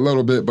tell me a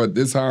little bit, but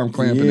this is how I'm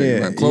clamping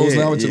it. Like,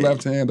 closing out with your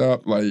left hand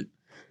up. Like,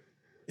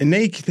 and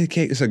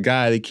it's a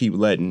guy they keep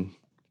letting.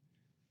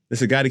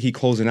 It's a guy they keep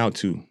closing out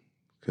to.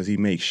 Because he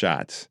makes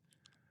shots.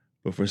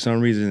 But for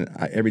some reason,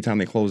 every time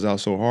they close out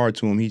so hard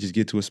to him, he just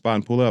get to a spot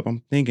and pull up.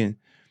 I'm thinking,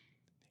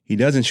 he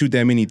doesn't shoot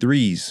that many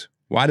threes.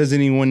 Why does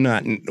anyone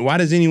not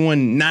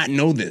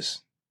know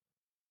this?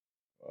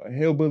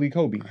 Hillbilly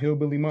Kobe,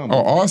 Hillbilly Mama.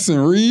 Oh, Austin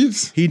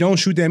Reeves? He don't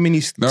shoot that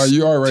many. No,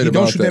 you are right about that. He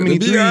don't shoot that many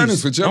threes. To be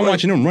honest with you, I'm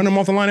watching him run him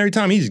off the line every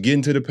time. He's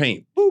getting to the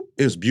paint. Boop.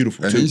 It was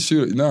beautiful, and too. He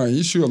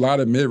shoot a lot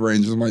of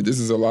mid-ranges. I'm like, this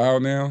is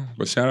allowed now?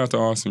 But shout out to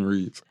Austin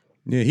Reeves.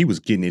 Yeah, he was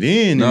getting it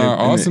in.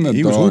 Austin a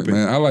dog,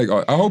 man.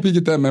 I hope he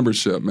get that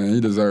membership, man. He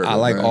deserves it. I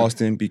like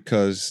Austin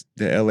because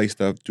the LA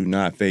stuff do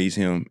not faze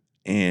him,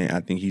 and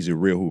I think he's a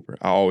real hooper.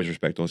 I always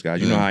respect those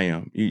guys. You know how I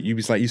am.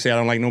 You say I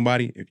don't like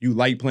nobody. If you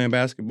like playing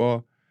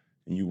basketball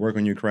and you work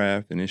on your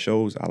craft and it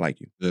shows, I like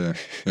you.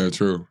 Yeah,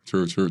 true.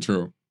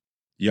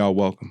 Y'all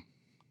welcome.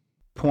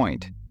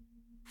 Point.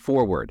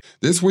 Forward.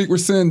 This week we're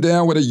sitting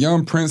down with a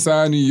young prince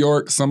out of New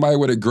York, somebody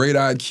with a great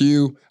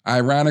IQ.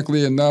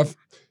 Ironically enough,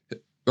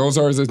 those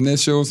are his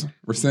initials.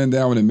 We're sitting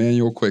down with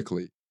Immanuel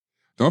Quickley.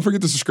 Don't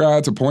forget to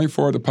subscribe to Point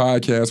Forward, the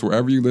podcast,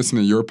 wherever you listen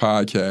to your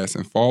podcast,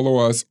 and follow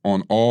us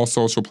on all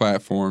social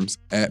platforms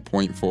at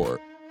Point Forward.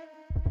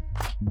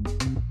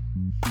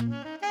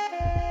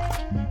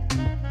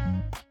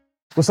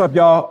 What's up,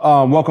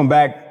 y'all? Welcome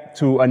back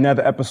to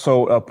another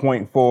episode of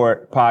Point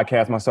Forward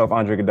Podcast. Myself,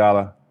 Andre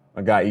Iguodala,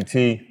 my guy ET.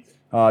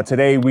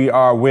 Today we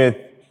are with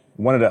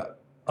one of the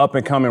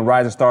up-and-coming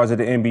rising stars of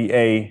the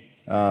NBA.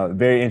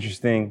 Very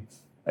interesting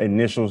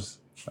initials.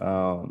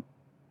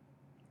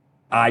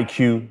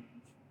 IQ.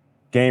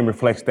 Game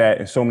reflects that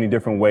in so many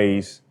different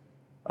ways.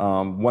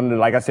 One of the,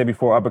 like I said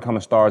before,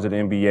 up-and-coming stars of the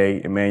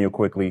NBA, Immanuel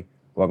Quickley.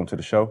 Welcome to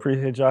the show.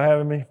 Appreciate y'all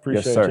having me.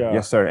 Appreciate yes, sir. y'all.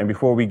 Yes, sir. And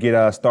before we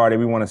get started,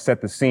 we want to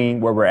set the scene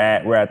where we're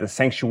at. We're at the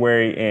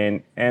Sanctuary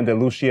in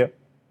Andalusia.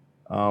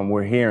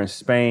 We're here in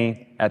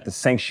Spain at the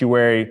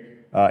Sanctuary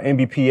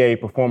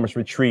MBPA Performance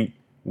Retreat,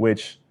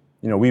 which,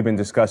 we've been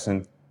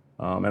discussing.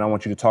 And I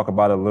want you to talk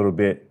about it a little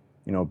bit.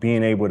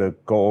 Being able to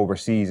go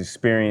overseas,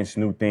 experience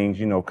new things,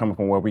 coming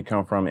from where we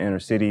come from, inner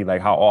city,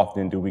 like how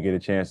often do we get a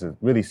chance to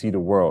really see the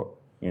world?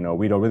 We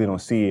really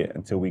don't see it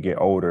until we get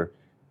older.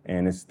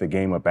 And it's the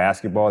game of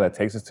basketball that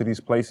takes us to these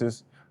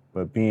places.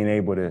 But being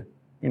able to,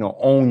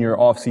 own your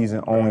off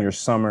season, own your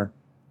summer,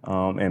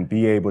 and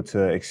be able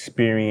to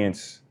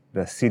experience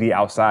the city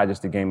outside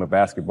just the game of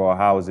basketball.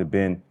 How has it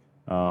been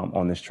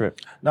on this trip?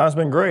 No, it's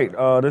been great.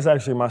 This is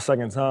actually my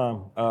second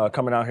time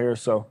coming out here.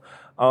 So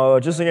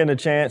just getting a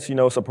chance,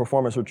 it's a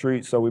performance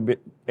retreat. So we've been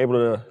able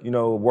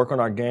to, work on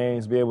our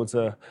games, be able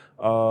to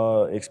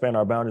expand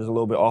our boundaries a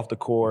little bit off the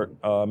court,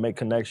 make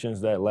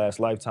connections that last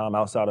lifetime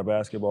outside of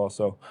basketball.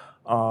 So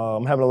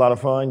I'm having a lot of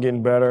fun,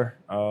 getting better,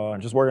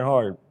 just working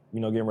hard,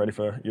 getting ready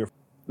for your.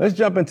 Let's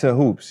jump into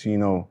hoops.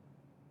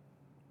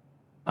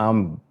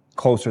 I'm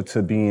closer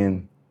to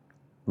being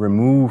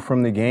removed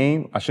from the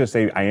game. I should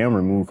say I am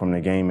removed from the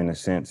game in a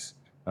sense.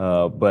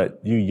 But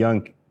you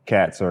young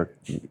cats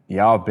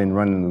y'all have been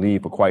running the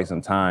league for quite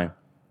some time.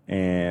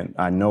 And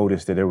I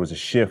noticed that there was a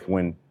shift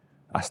when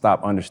I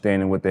stopped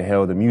understanding what the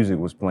hell the music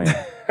was playing.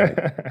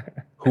 Like,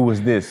 who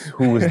was this?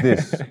 Who was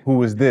this? Who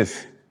was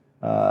this?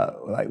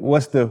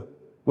 What's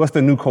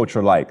the new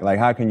culture like? Like,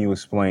 how can you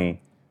explain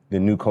the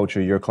new culture,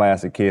 your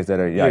class of kids that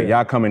are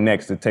y'all coming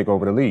next to take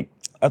over the league?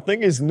 I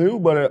think it's new,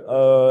 but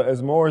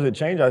as more as it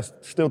changes, I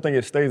still think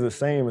it stays the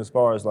same as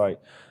far as like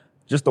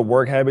just the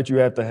work habit you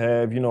have to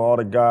have. All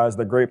the guys,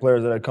 the great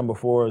players that have come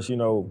before us.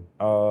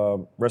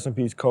 Rest in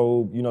peace,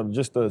 Kobe.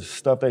 Just the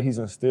stuff that he's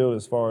instilled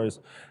as far as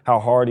how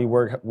hard he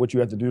worked, what you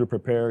have to do to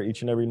prepare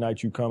each and every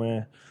night you come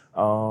in.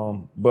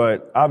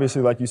 But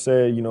obviously, like you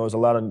said, there's a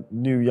lot of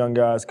new young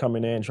guys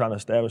coming in trying to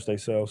establish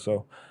themselves.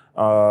 So,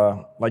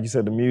 like you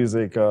said, the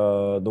music,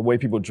 the way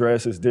people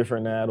dress is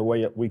different now. The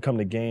way we come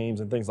to games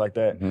and things like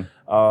that.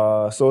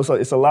 Mm-hmm. So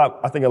it's a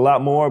lot. I think a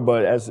lot more.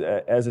 But as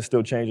it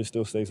still changes, it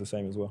still stays the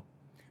same as well.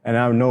 And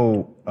I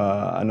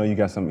know you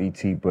got some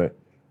ET, but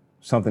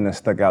something that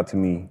stuck out to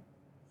me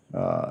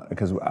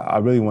because I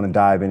really want to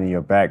dive into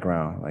your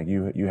background. Like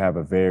you have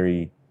a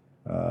very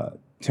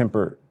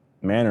tempered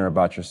manner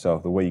about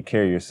yourself, the way you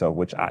carry yourself,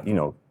 which how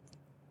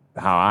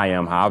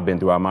I've been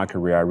throughout my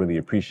career, I really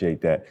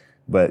appreciate that.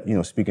 But,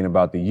 speaking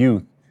about the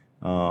youth,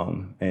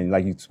 and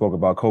like you spoke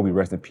about Kobe,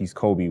 rest in peace,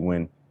 Kobe,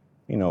 when,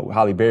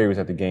 Halle Berry was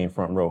at the game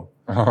front row.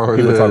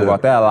 People talk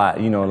about that a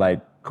lot,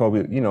 like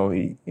Kobe,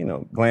 he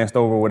glanced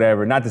over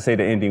whatever, not to say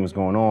the ending was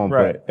going on,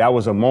 right. But that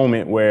was a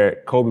moment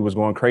where Kobe was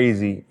going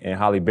crazy and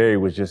Halle Berry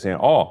was just in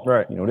awe.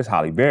 Right. This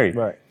Halle Berry.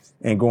 Right.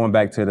 And going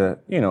back to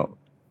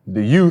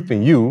the youth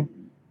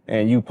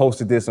and you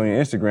posted this on your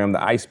Instagram,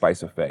 the Ice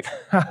Spice effect,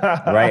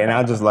 right? And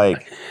I just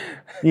like,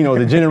 the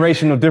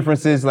generational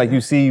differences, like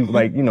you see,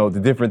 like,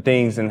 the different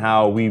things and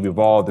how we've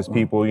evolved as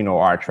people,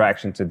 our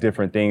attraction to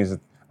different things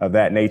of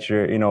that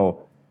nature,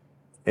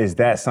 is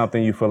that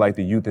something you feel like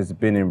the youth has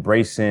been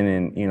embracing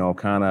and,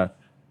 kind of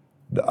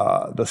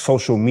the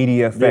social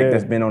media effect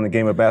that's been on the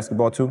game of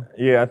basketball too?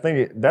 Yeah, I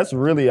think that's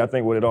really,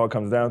 what it all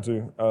comes down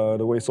to,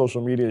 the way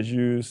social media is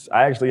used.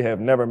 I actually have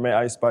never met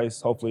Ice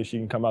Spice. Hopefully she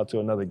can come out to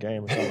another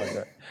game or something like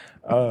that.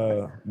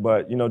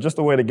 But, just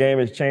the way the game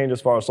has changed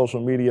as far as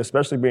social media,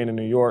 especially being in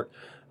New York,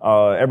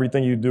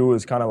 everything you do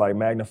is kind of like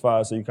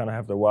magnified, so you kind of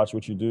have to watch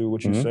what you do,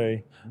 what you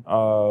say,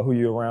 who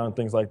you're around,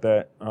 things like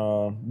that.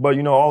 But,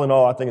 all in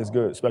all, I think it's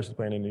good, especially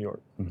playing in New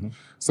York. Mm-hmm.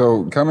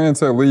 So coming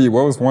into the league,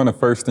 what was one of the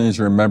first things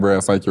you remember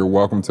as like your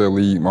welcome to the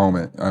league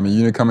moment? I mean,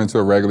 you didn't come into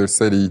a regular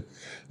city.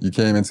 You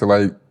came into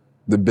like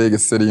the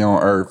biggest city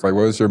on earth. Like,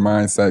 what was your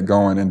mindset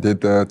going? And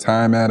did the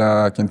time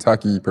at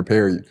Kentucky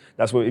prepare you?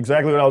 That's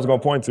exactly what I was going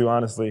to point to,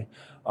 honestly.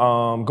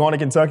 Going to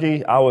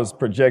Kentucky, I was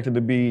projected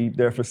to be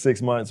there for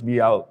 6 months, be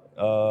out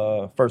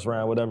first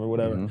round, whatever.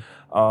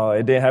 Mm-hmm.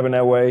 It didn't happen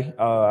that way.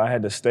 I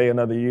had to stay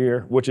another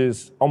year, which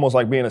is almost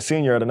like being a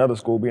senior at another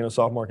school, being a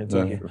sophomore in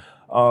Kentucky. Yeah,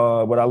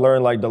 sure. But I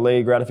learned like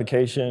delayed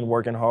gratification,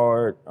 working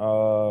hard,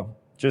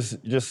 just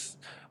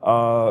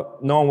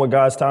knowing what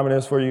God's timing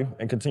is for you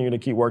and continue to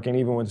keep working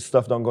even when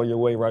stuff don't go your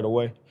way right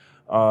away,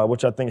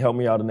 which I think helped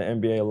me out in the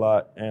NBA a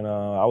lot. And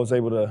I was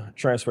able to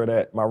transfer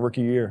that my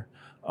rookie year.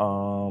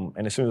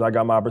 And as soon as I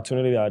got my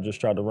opportunity, I just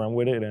tried to run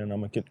with it, and I'm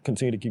going to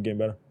continue to keep getting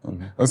better.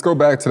 Let's go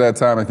back to that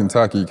time in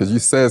Kentucky, because you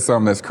said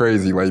something that's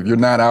crazy. Like, if you're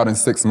not out in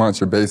 6 months,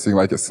 you're basically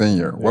like a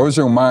senior. What was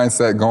your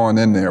mindset going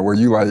in there? Were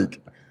you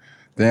like,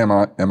 damn,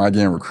 am I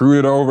getting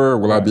recruited over?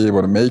 Will I be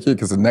able to make it?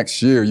 Because the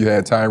next year you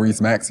had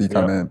Tyrese Maxey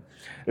come in.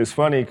 It's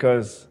funny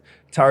because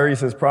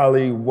Tyrese is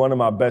probably one of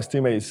my best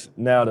teammates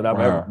now that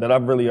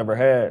I've really ever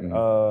had.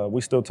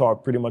 We still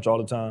talk pretty much all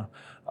the time.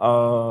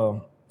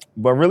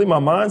 But really my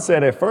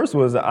mindset at first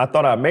was I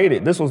thought I made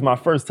it. This was my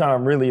first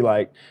time really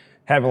like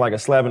having like a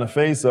slap in the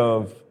face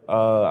of,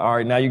 all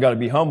right, now you got to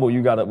be humble. What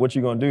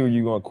you going to do?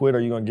 You going to quit,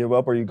 or you going to give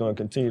up, or you going to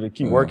continue to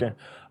keep working?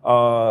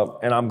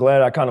 And I'm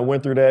glad I kind of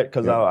went through that,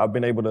 because I've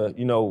been able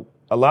to,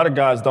 a lot of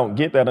guys don't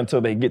get that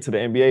until they get to the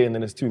NBA, and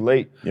then it's too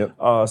late.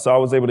 So I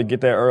was able to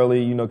get that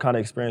early, kind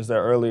of experience that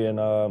early, and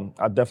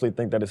I definitely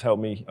think that has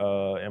helped me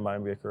in my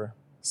NBA career.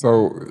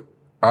 So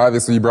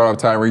obviously you brought up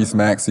Tyrese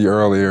Maxey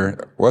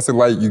earlier. What's it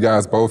like, you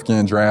guys both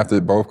getting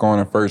drafted, both going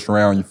in the first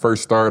round? You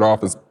first started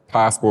off as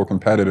possible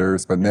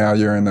competitors, but now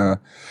you're in the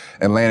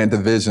Atlantic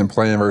Division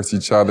playing versus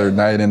each other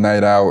night in,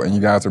 night out, and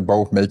you guys are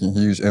both making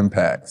huge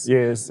impacts.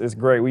 Yeah, it's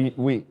great.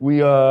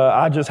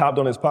 I just hopped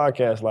on this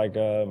podcast like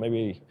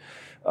maybe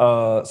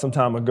some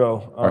time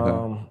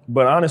ago.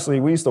 But honestly,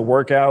 we used to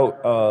work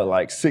out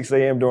like 6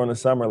 a.m. during the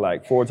summer,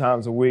 like 4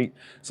 times a week.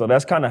 So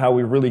that's kind of how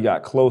we really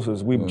got closer.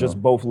 We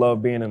just both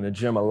love being in the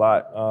gym a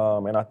lot.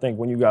 And I think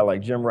when you got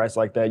like gym rats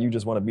like that, you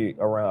just want to be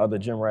around other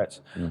gym rats.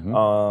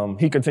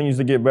 He continues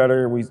to get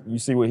better. You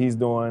see what he's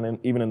doing, and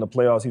even in the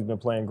playoffs, he's been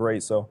playing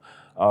great. So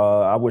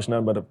I wish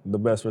nothing but the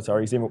best for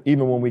Tyrese,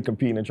 even when we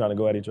compete and trying to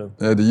go at each other.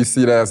 Yeah, do you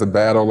see that as a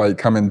battle, like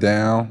coming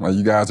down? Like,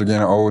 you guys are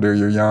getting older,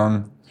 you're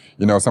young.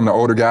 Some of the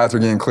older guys are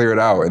getting cleared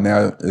out, and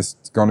now it's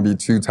going to be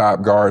 2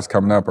 top guards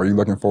coming up. Are you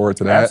looking forward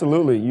to that?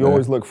 Absolutely. You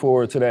always look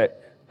forward to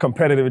that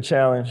competitive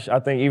challenge. I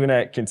think even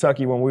at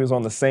Kentucky, when we was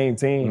on the same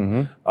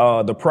team,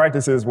 the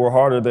practices were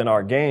harder than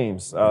our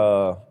games.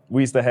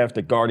 We used to have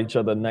to guard each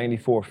other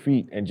 94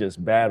 feet and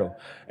just battle.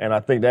 And I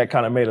think that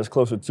kind of made us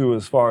closer too,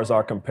 as far as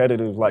our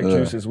competitive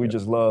juices. We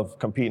just love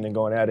competing and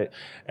going at it,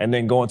 and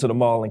then going to the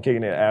mall and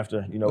kicking it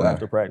after,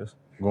 after practice.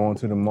 Going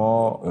to the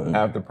mall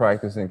after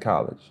practice in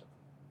college.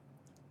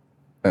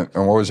 And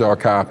what was y'all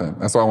copping?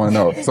 That's what I want to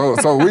know.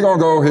 So we're going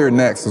to go here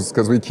next,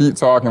 because we keep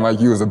talking like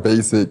you was a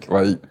basic,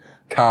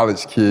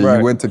 college kid. Right.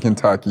 You went to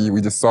Kentucky.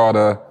 We just saw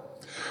the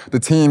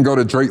team go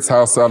to Drake's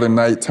house the other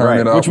night, turn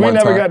it up. Which we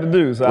never got to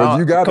do. So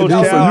you got to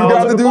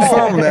do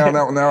something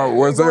now. Now,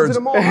 was there?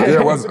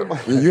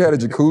 You had a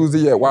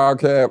jacuzzi at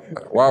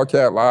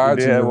Wildcat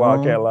Lodge. Yeah,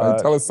 Wildcat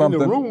Lodge. Tell us something.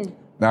 In the room.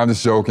 No, I'm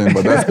just joking,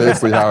 but that's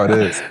basically how it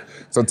is.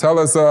 So tell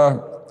us,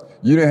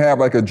 you didn't have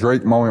like a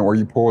Drake moment where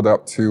you pulled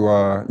up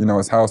to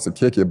his house to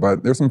kick it,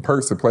 but there's some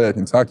perks to play at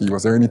Kentucky.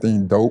 Was there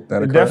anything dope that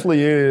occurred? It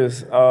definitely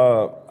is.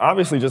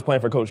 Obviously, just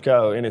playing for Coach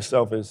Cal in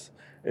itself is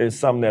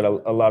something that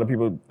a lot of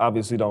people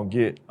obviously don't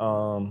get.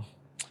 Honestly,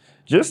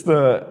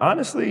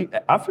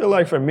 I feel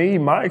like for me,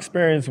 my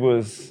experience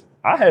was,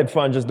 I had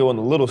fun just doing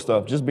the little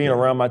stuff, just being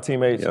around my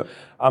teammates. Yep.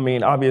 I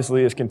mean,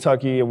 obviously it's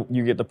Kentucky,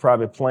 you get the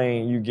private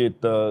plane, you get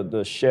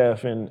the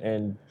chef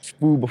and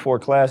food before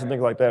class and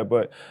things like that,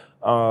 but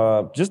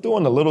just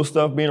doing the little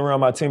stuff, being around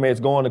my teammates,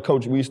 going to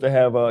coach. We used to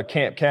have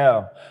Camp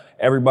Cal.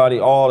 Everybody,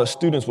 all the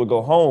students would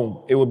go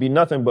home. It would be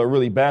nothing but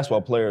really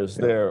basketball players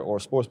there or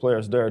sports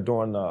players there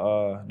during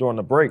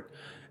the break.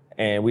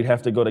 And we'd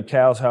have to go to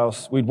Cal's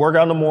house. We'd work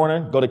out in the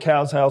morning, go to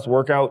Cal's house,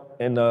 work out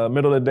in the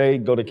middle of the day,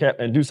 go to Cal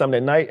and do something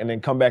at night, and then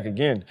come back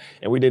again.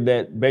 And we did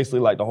that basically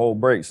like the whole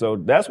break. So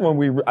that's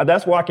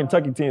why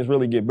Kentucky teams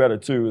really get better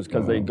too, is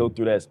because they go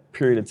through that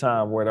period of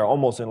time where they're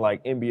almost in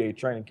like NBA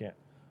training camp.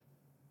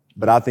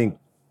 But I think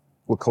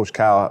with Coach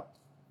Cal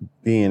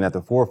being at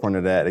the forefront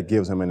of that, it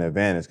gives him an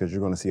advantage, because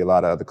you're going to see a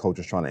lot of other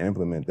coaches trying to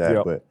implement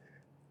that, but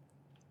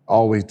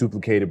always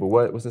duplicate it. But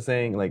what's the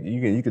saying? Like,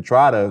 you could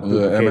try to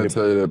duplicate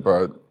imitate it,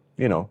 but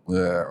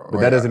but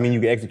that doesn't mean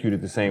you can execute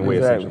it the same way,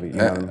 essentially.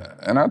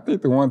 And I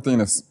think the one thing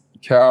that's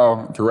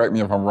Cal, correct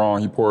me if I'm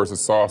wrong, he pours the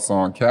sauce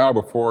on. Cal,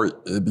 before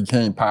it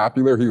became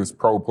popular, he was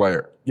pro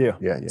player.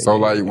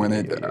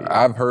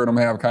 I've heard him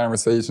have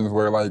conversations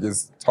where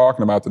it's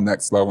talking about the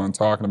next level and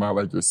talking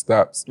about your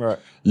steps. Right.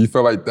 You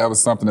feel like that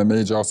was something that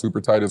made y'all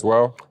super tight as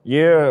well?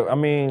 Yeah, I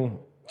mean,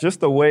 just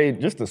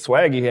the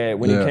swag he had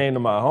when he came to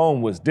my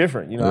home was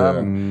different,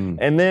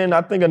 And then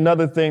I think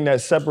another thing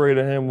that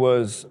separated him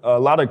was a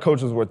lot of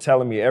coaches were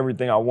telling me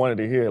everything I wanted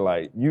to hear.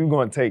 Like, you're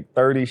going to take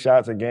 30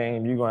 shots a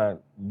game, you're going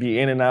to be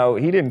in and out.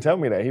 He didn't tell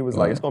me that. He was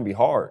like, it's going to be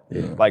hard,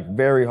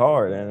 very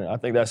hard. And I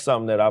think that's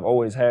something that I've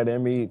always had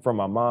in me from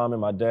my mom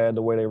and my dad,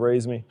 the way they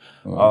raised me,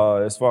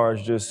 as far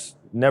as just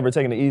never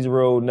taking the easy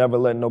road, never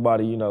letting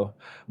nobody,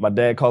 my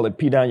dad called it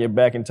pee down your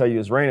back and tell you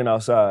it's raining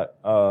outside.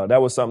 That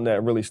was something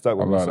that really stuck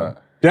with me.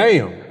 That.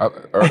 Damn.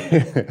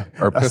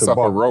 Or piss up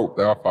a rope.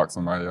 That'll fuck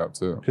somebody up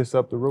too. Piss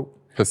up the rope?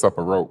 Piss up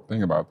a rope.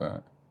 Think about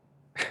that.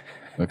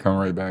 They come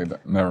right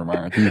back. Never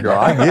mind. Keep going.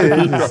 I get it.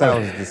 It just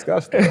sounds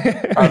disgusting.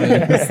 I mean,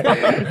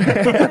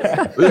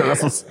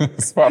 that's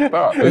what's fucked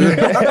up.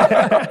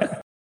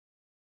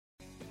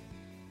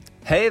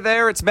 Hey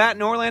there, it's Matt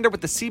Norlander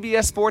with the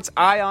CBS Sports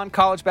Eye on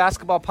College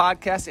Basketball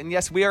Podcast. And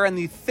yes, we are in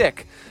the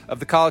thick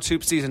of the college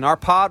hoop season. Our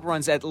pod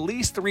runs at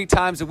least 3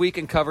 times a week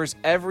and covers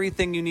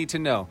everything you need to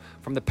know.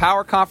 From the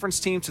power conference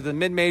team to the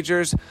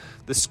mid-majors,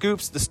 the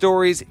scoops, the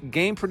stories,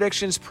 game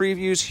predictions,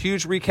 previews,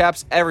 huge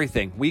recaps,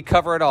 everything. We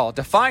cover it all.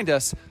 To find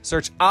us,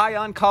 search Eye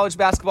on College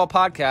Basketball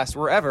Podcast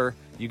wherever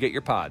you get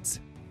your pods.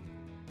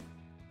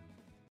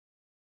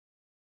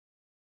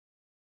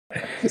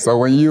 So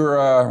when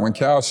when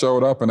Cal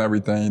showed up and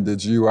everything,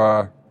 did you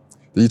try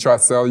to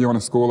sell you on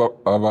a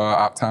school of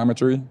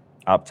optometry?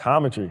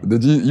 Optometry.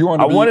 Did you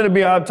want to I wanted to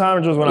be an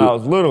optometrist when I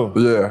was little.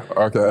 Yeah,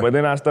 okay. But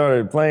then I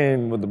started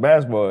playing with the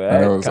basketball.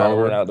 That kind of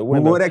went out the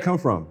window. Where did that come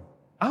from?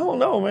 I don't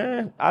know,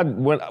 man.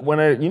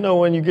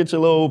 When you get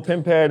your little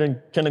pen pad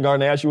in kindergarten,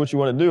 they ask you what you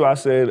want to do. I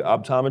said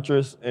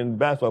optometrist and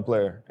basketball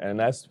player, and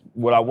that's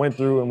what I went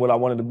through and what I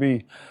wanted to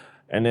be.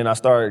 And then I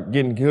started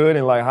getting good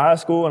in like high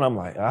school, and I'm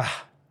like,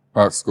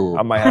 Art school.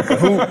 I might have to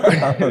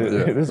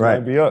hoop. This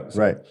might be up.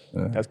 So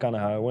Yeah. That's kind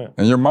of how it went.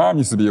 And your mom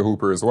used to be a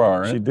hooper as well,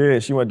 right? She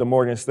did. She went to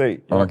Morgan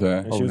State. Okay.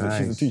 And she's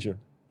a teacher.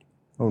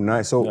 Oh,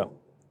 nice.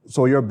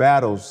 So your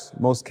battles,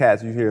 most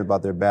cats, you hear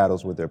about their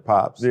battles with their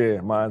pops.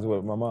 Yeah, mine's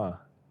with my mom.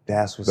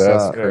 That's what's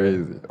up. That's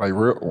crazy. Like,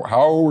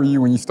 how old were you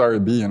when you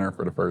started being her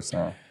for the first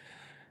time?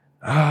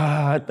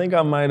 I think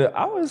I might have.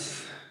 I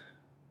was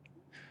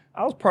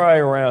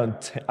probably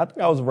around 10. I think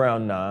I was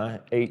around 9,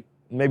 8.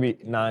 Maybe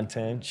 9,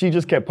 10. She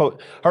just kept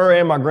her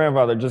and my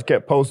grandfather just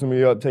kept posting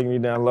me up, taking me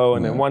down low,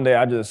 and then one day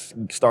I just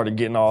started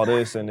getting all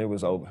this, and it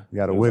was over. You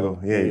got to wiggle.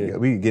 Yeah,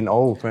 we getting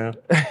old, fam.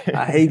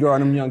 I hate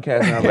guarding them young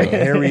cats. And I was like,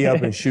 hurry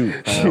up and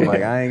shoot. Fam.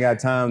 Like, I ain't got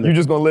time. You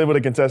just gonna live with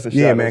a contested shot.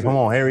 Yeah, man, come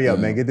on, hurry up,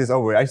 man. Get this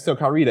over. I still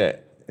Kyrie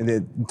that. And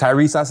then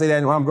Tyrese, I say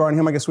that when I'm guarding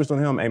him, I get switched on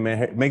him. Hey,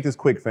 man, make this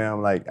quick,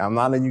 fam. Like, I'm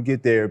not letting you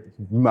get there.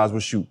 You might as well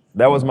shoot.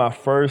 That was my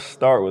first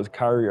start was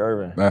Kyrie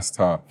Irving. That's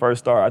tough. First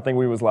start. I think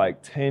we was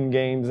like 10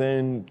 games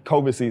in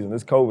COVID season.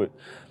 It's COVID.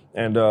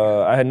 And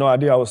I had no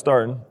idea I was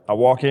starting. I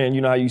walk in, you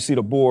know how you see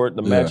the board,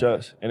 the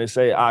matchups, and it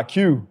say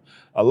IQ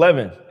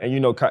 11. And you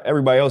know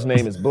everybody else's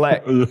name is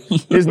black.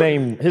 His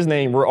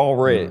name, we're all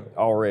red.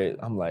 All red.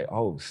 I'm like,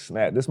 oh,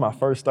 snap. This is my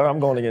first start. I'm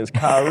going against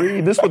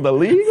Kyrie. This was the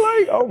league?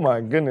 Like, oh,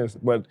 my goodness.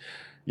 But,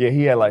 yeah,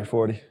 he had like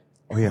 40.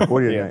 Oh, he had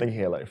 40? Yeah, I think he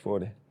had like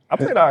 40. I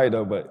played all right,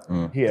 though, but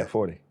he had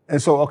 40.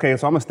 And so, okay,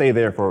 so I'm going to stay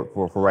there for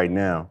right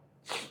now.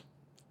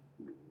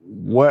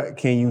 What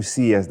can you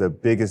see as the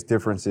biggest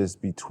differences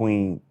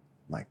between,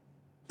 like,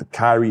 the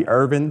Kyrie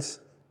Irvings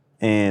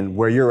and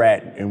where you're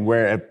at and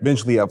where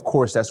eventually, of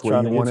course, that's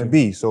where you want to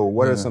be? So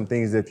what are some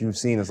things that you've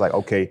seen as like,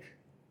 okay,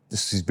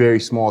 this is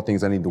very small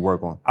things I need to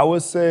work on? I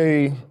would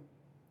say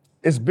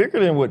it's bigger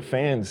than what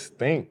fans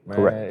think, man.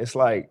 Correct. It's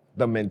like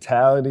the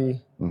mentality,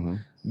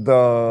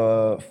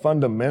 the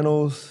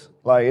fundamentals.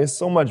 Like, it's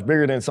so much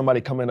bigger than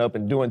somebody coming up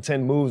and doing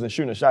 10 moves and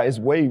shooting a shot. It's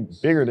way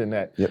bigger than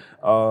that. Yep.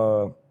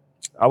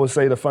 I would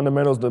say the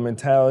fundamentals, the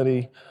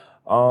mentality,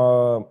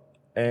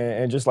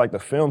 and just like the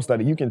film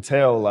study. You can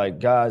tell, like,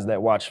 guys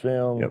that watch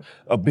film,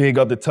 a big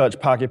up the touch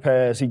pocket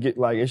pass,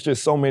 it's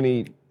just so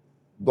many,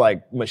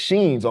 like,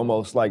 machines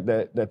almost like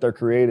that they're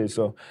created.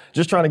 So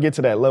just trying to get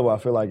to that level, I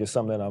feel like it's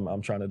something that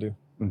I'm trying to do.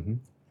 Mm-hmm.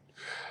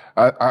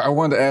 I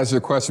wanted to ask you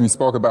a question. We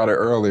spoke about it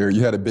earlier.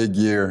 You had a big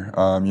year.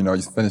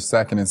 You finished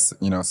second in,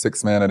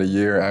 sixth man of the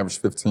year, averaged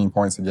 15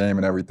 points a game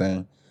and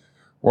everything.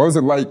 What was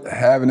it like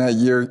having that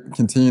year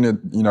continue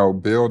to,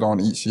 build on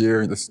each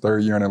year, this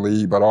third year in the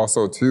league, but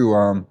also,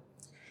 too,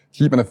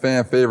 keeping a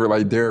fan favorite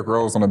like Derrick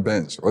Rose on the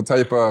bench? What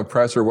type of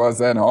pressure was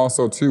that? And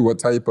also, too, what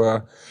type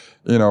of,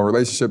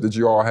 relationship did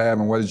you all have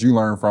and what did you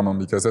learn from him?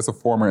 Because that's a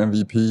former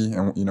MVP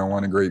and,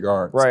 one of the great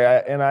guards.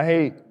 Right, and I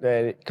hate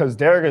that because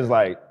Derrick is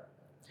like,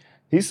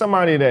 he's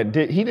somebody that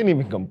he didn't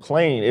even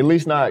complain, at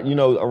least not,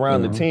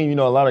 around the team.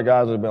 A lot of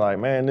guys would have been like,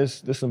 man,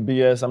 this some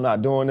BS, I'm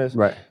not doing this.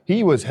 Right.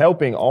 He was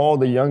helping all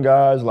the young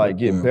guys, like,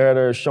 get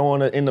better,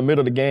 showing it in the middle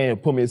of the game,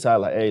 put me aside,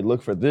 like, hey,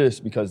 look for this,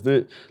 because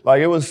this,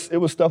 like, it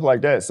was stuff like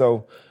that.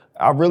 So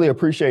I really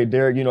appreciate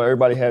Derrick.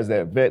 Everybody has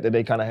that vet that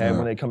they kind of have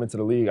when they come into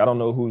the league. I don't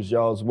know whose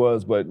y'all's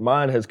was, but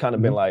mine has kind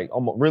of been like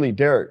almost really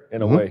Derrick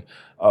in a way.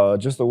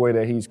 Just the way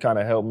that he's kind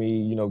of helped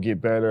me,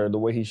 get better, the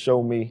way he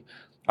showed me.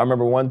 I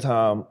remember one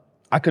time,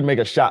 I couldn't make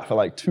a shot for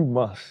like 2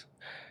 months.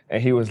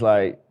 And he was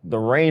like, the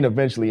rain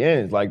eventually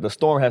ends. Like, the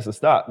storm has to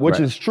stop,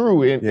 which is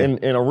true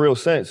in a real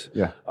sense.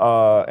 Yeah.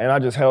 And I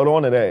just held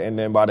on to that. And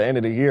then by the end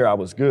of the year, I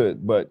was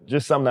good. But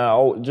just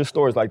just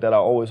stories like that I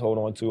always hold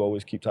on to,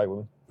 always keep tight with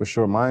me. For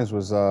sure. Mine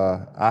was,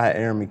 I had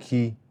Aaron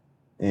McKee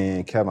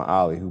and Kevin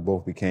Ollie, who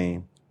both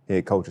became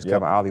head coaches.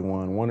 Kevin Ollie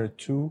won 1 or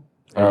 2.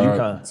 At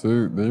UConn.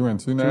 2. Did he win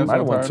 2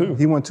 national titles?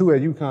 He won 2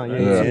 at UConn,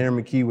 yeah.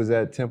 Aaron McKee was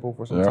at Temple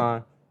for some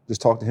time.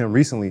 Just talked to him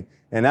recently.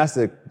 And that's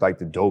the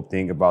dope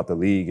thing about the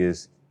league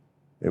is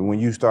that when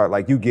you start,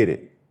 like, you get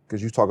it.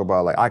 Because you talk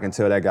about, like, I can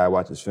tell that guy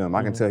watches film.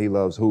 I can tell he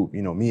loves hoop.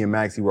 Me and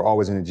Maxie were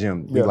always in the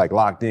gym. We like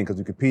locked in because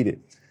we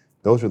competed.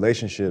 Those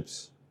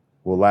relationships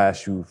will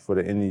last you for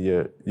the end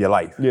of your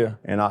life. Yeah.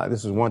 And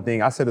this is one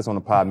thing, I said this on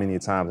the pod many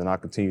times and I'll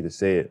continue to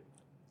say it.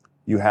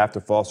 You have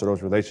to foster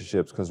those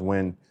relationships because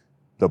when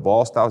the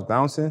ball stops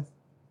bouncing,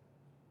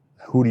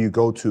 who do you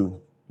go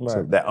to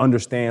that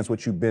understands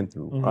what you've been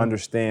through,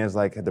 understands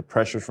like the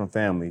pressures from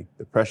family,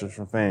 the pressures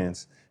from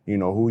fans, you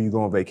know, who you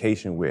go on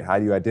vacation with, how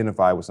do you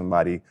identify with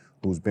somebody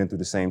who's been through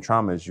the same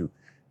trauma as you?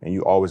 And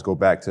you always go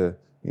back to,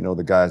 you know,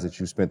 the guys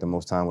that you spent the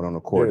most time with on the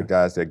court, the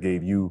guys that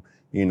gave you,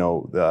 you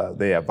know,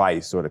 the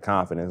advice or the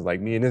confidence. Like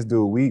me and this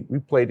dude, we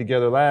played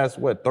together last,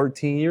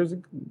 13 years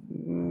ago?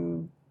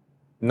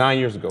 9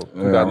 years ago,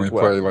 2012. We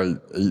played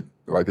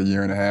like a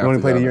year and a half. We only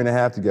played a year and a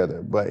half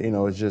together, but you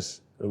know, it's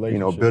just, you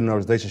know, building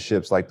those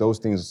relationships, like those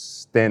things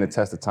stand the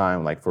test of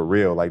time, like for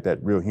real, like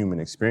that real human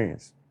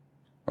experience.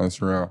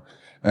 That's real.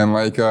 And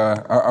like,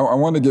 I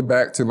want to get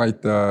back to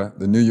like the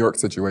New York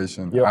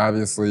situation. Yep.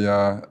 Obviously,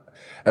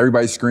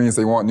 everybody screams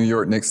they want New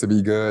York Knicks to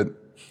be good.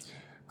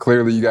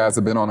 Clearly, you guys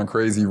have been on a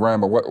crazy run,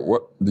 but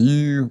what do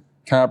you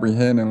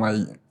comprehend and like,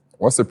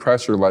 what's the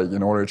pressure like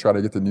in order to try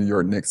to get the New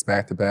York Knicks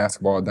back to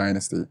basketball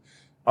dynasty?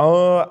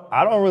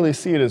 I don't really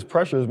see it as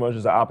pressure as much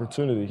as an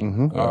opportunity.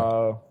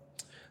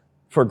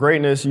 For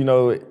greatness, you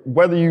know,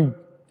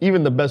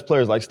 even the best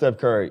players like Steph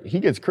Curry,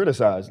 he gets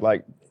criticized.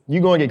 Like,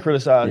 you're going to get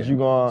criticized.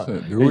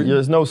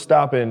 There's no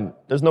stopping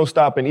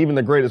even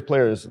the greatest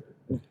players.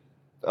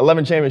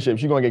 11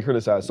 championships, you're going to get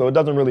criticized. So it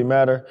doesn't really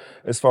matter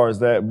as far as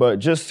that. But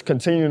just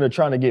continuing to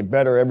try to get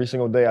better every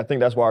single day, I think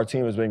that's why our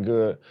team has been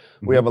good.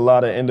 We have a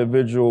lot of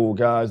individual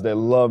guys that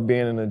love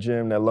being in the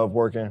gym, that love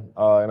working.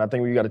 And I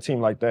think when you got a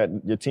team like that,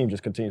 your team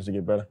just continues to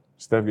get better.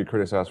 Steph get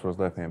criticized for his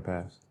left-hand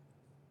pass.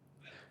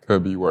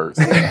 Could be worse.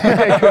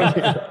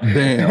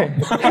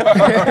 Damn.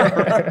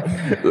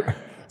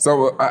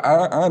 So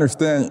I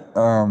understand,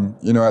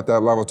 you know, at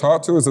that level.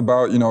 Talk to us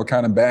about, you know,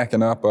 kind of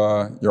backing up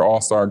your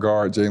all-star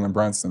guard, Jalen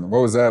Brunson.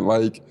 What was that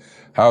like?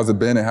 How's it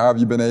been? And how have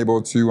you been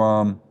able to,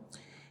 you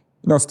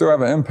know, still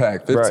have an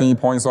impact? 15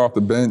 points off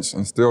the bench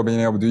and still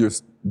being able to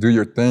do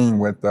your thing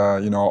with,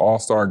 you know,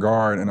 all-star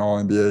guard and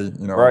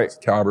all-NBA, you know,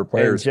 caliber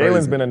players. And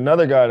Jalen's been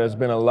another guy that's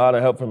been a lot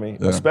of help for me,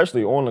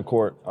 especially on the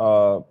court.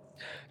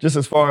 Just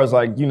as far as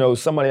like, you know,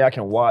 somebody I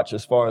can watch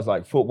as far as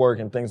like footwork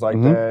and things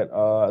like that,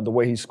 the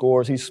way he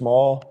scores, he's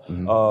small.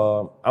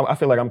 I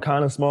feel like I'm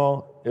kind of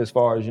small as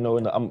far as, you know,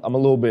 I'm a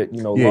little bit,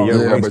 you know,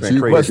 longer.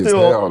 But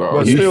still, in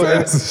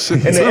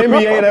the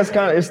NBA, that's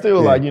kind of, it's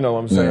still like, you know what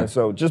I'm saying?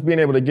 So just being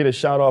able to get his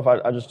shot off,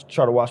 I just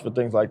try to watch for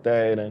things like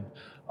that. And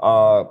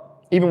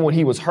even when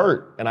he was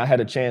hurt and I had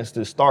a chance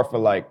to start for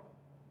like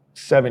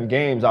 7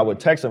 games, I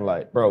would text him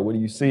like, bro, what do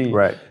you see?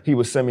 He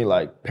would send me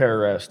like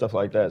paragraphs, stuff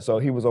like that. So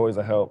he was always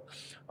a help.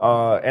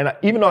 And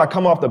even though I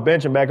come off the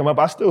bench and back him up,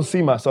 I still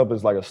see myself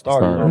as like a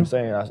starter, you know what I'm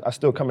saying? I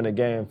still come in the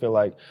game and feel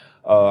like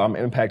I'm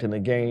impacting the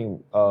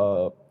game,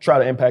 try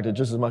to impact it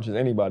just as much as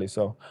anybody.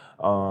 So,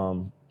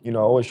 you know,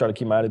 I always try to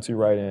keep my attitude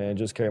right and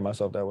just carry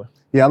myself that way.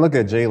 Yeah, I look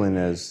at Jalen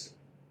as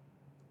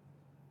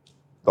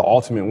the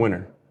ultimate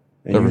winner.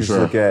 And you just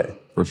look at...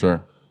 For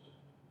sure.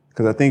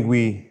 Because I think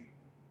we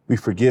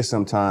forget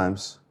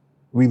sometimes.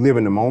 We live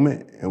in the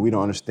moment and we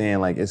don't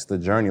understand, like, it's the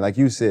journey. Like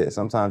you said,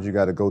 sometimes you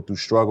got to go through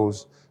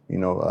struggles. You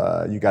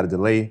know, you got to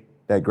delay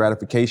that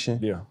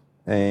gratification.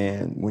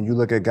 And when you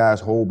look at guys'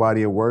 whole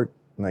body of work,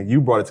 like you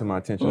brought it to my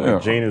attention.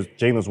 Like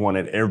Jalen's won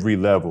at every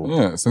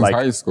level. Since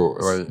high school.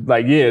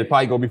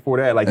 Probably go before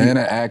that. Like and an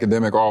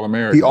academic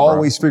All-American. He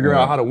always figure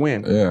out how to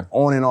win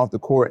on and off the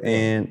court.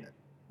 And,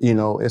 you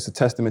know, it's a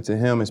testament to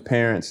him, his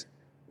parents.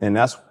 And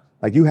that's,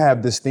 like, you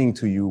have this thing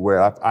to you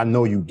where I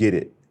know you get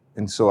it.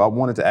 And so I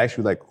wanted to ask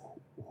you, like,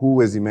 who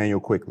is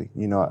Immanuel Quickley?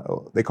 You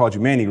know, they called you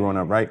Manny growing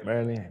up, right?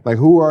 Manny. Like,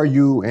 who are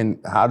you and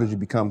how did you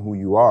become who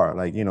you are?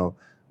 Like, you know,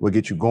 what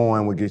get you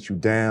going, what get you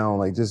down?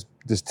 Like, just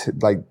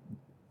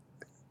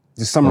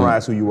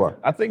summarize who you are.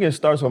 I think it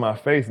starts with my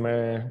faith,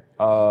 man.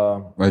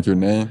 Like your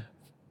name?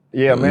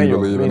 Yeah,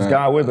 Immanuel means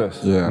God with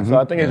us. Yeah. So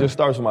I think it just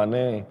starts with my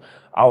name.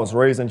 I was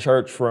raised in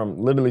church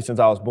from literally since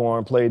I was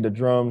born, played the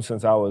drums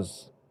since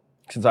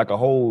I could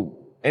hold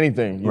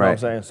anything, you know what I'm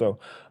saying? So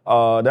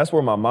that's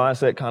where my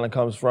mindset kind of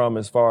comes from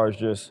as far as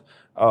just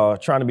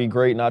trying to be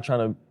great, not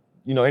trying to,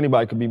 you know,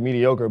 anybody could be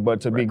mediocre,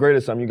 but to be great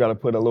at something, you got to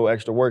put a little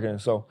extra work in.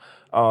 So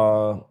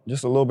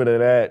just a little bit of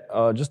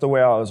that, just the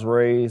way I was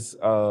raised.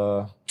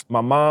 My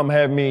mom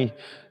had me,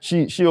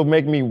 she'll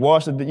make me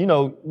wash the, you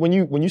know, when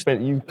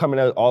you coming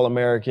as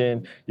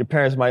All-American, your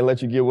parents might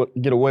let you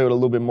get away with a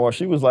little bit more.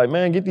 She was like,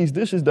 man, get these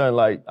dishes done.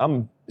 Like,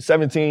 I'm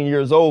 17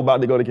 years old,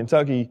 about to go to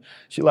Kentucky.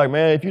 She like,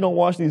 man, if you don't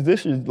wash these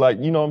dishes, like,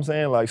 you know what I'm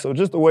saying? Like, so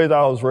just the way that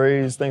I was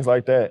raised, things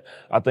like that,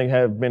 I think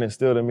have been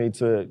instilled in me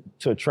to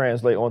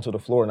translate onto the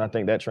floor. And I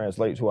think that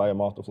translates who I am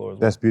off the floor as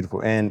well. That's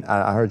beautiful. And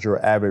I heard you're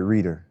an avid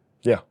reader.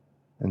 Yeah.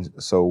 And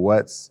so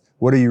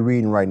what are you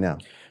reading right now?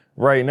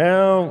 Right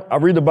now, I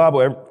read the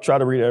Bible, try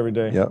to read it every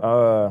day. Yep.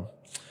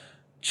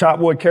 Chop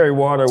Wood, Carry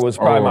Water was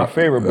probably my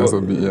favorite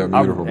book.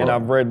 Beautiful book. And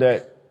I've read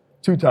that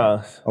 2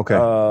 times. Okay.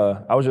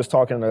 I was just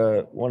talking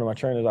to one of my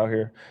trainers out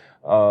here.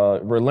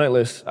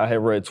 Relentless, I had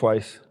read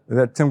twice. Is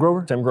that Tim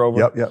Grover? Tim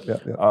Grover.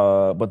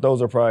 Yep. But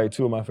those are probably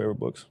 2 of my favorite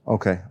books.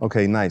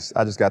 Okay, nice.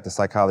 I just got The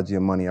Psychology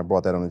of Money. I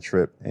brought that on the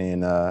trip.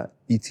 And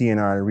E.T. and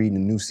I are reading the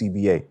new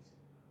CBA.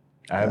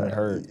 I haven't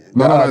heard.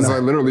 No, it's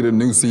like literally the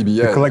new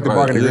CBA. The collective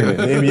bargaining agreement.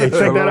 The NBA.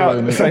 Check that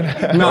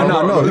out.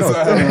 No.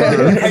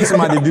 You pay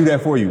somebody to do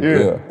that for you,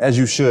 as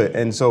you should.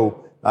 And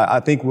so I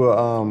think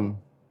we'll,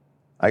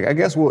 I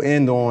guess we'll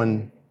end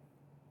on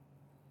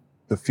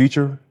the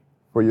future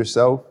for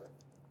yourself,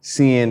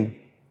 seeing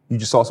you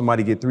just saw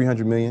somebody get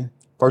 $300 million.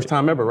 First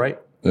time ever, right?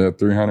 Yeah,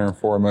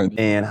 $304 million.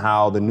 And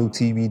how the new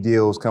TV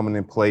deals coming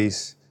in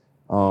place,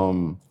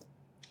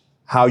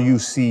 how you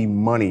see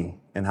money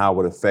and how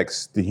it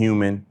affects the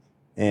human,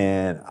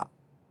 and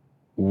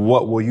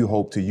what will you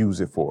hope to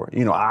use it for?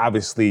 You know,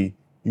 obviously,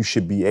 you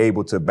should be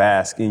able to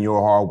bask in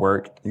your hard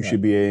work. You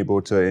should be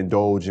able to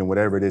indulge in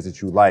whatever it is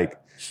that you like.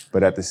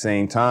 But at the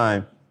same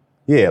time,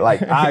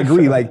 like, I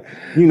agree. Like,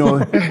 you know,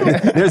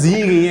 there's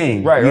yin and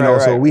yang.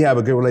 Right. So we have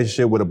a good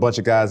relationship with a bunch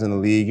of guys in the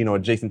league. You know,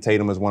 Jason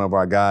Tatum is one of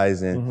our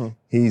guys, and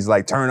he's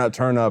like, turn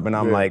up. And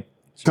I'm like,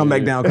 come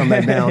back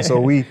down. So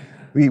we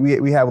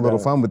have a little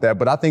fun with that.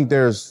 But I think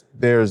there's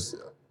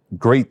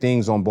great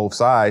things on both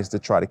sides to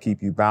try to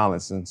keep you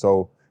balanced. And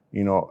so,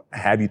 you know,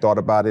 have you thought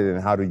about it,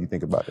 and how do you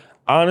think about it?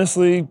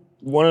 Honestly,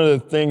 one of the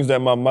things that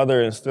my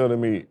mother instilled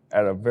in me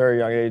at a very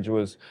young age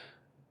was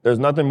there's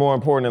nothing more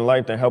important in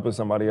life than helping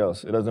somebody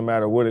else. It doesn't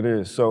matter what it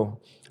is. So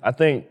I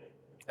think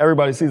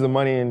everybody sees the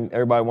money and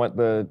everybody want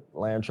the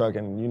land truck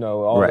and, you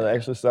know, all the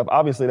extra stuff.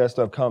 Obviously that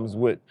stuff comes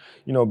with,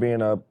 you know,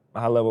 being a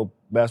high-level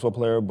basketball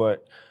player,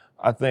 but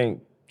I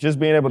think just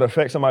being able to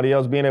affect somebody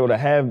else, being able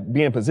to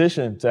be in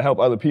position to help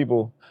other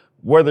people,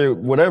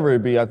 whatever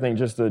it be, I think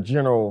just the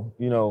general,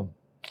 you know,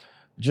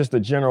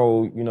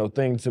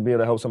 thing to be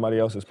able to help somebody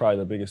else is probably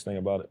the biggest thing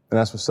about it. And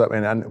that's what's up.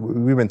 And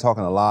we've been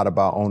talking a lot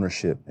about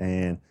ownership,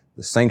 and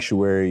the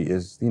sanctuary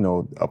is, you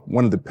know,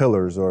 one of the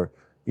pillars, or,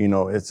 you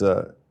know, it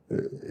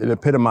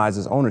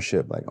epitomizes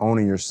ownership, like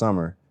owning your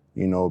summer,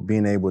 you know,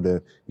 being able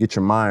to get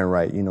your mind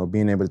right, you know,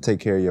 being able to take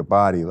care of your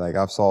body. Like,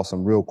 I've saw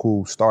some real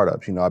cool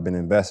startups, you know, I've been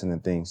investing in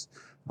things.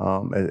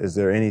 Is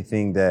there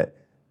anything that,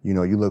 you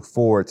know, you look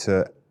forward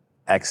to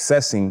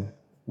accessing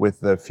with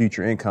the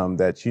future income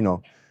that, you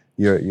know,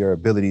 your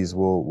abilities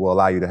will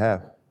allow you to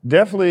have?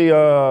 Definitely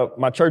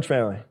my church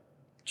family.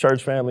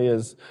 Church family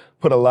has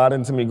put a lot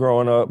into me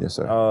growing up. Yes,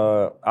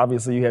 sir.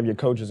 Obviously, you have your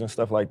coaches and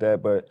stuff like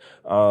that, but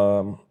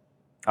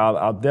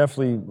I'll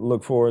definitely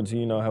look forward to,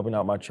 you know, helping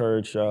out my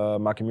church,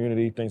 my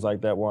community, things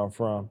like that where I'm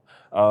from.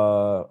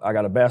 I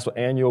got a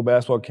annual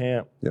basketball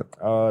camp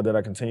that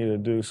I continue to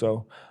do.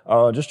 So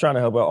just trying to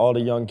help out all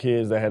the young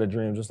kids that had a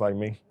dream just like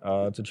me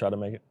to try to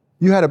make it.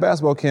 You had a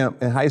basketball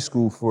camp in high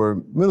school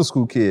for middle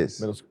school kids.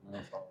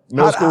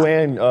 Middle school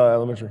and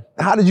elementary.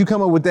 How did you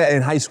come up with that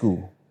in high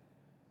school?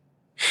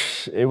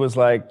 It was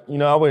like, you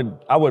know,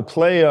 I would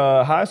play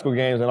high school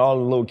games and all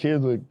the little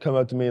kids would come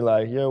up to me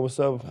like, yo, what's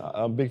up?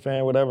 I'm a big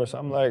fan, whatever. So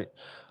I'm like,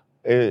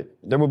 there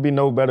would be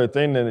no better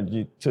thing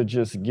than to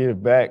just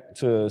give back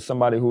to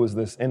somebody who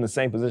is in the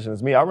same position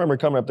as me. I remember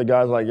coming up to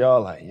guys like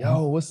y'all, like,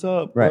 yo, what's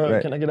up?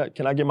 Right.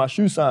 Can I get my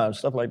shoe signed?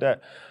 Stuff like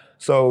that.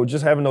 So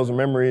just having those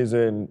memories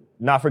and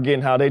not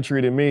forgetting how they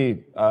treated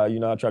me, you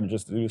know, I try to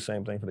just do the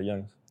same thing for the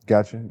youngins.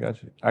 Gotcha.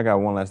 I got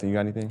one last thing. You got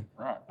anything?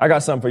 Right. I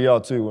got something for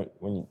y'all too.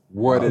 Go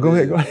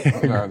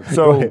ahead.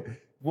 So,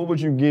 what would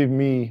you give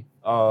me?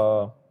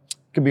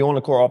 Could be on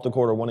the court, off the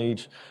court, or one of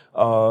each.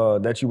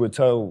 That you would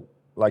tell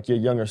like your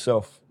younger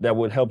self that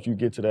would help you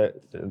get to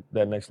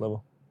that next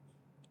level.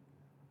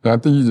 I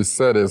think you just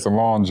said it's a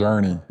long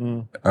journey.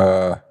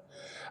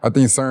 I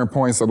think certain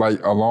points are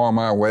like along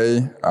my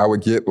way, I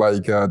would get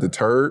like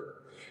deterred.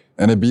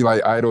 And it'd be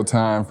like idle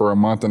time for a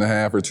month and a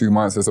half or 2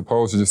 months, as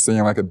opposed to just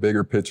seeing like a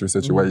bigger picture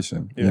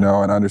situation, you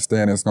know, and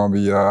understanding it's gonna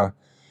be, when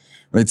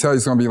they tell you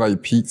it's gonna be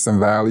like peaks and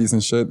valleys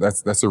and shit,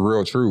 that's the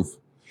real truth.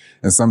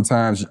 And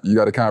sometimes you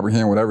gotta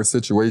comprehend whatever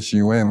situation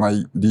you're in,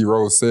 like D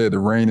Rose said, the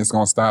rain is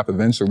gonna stop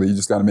eventually. You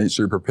just gotta make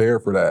sure you're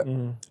prepared for that.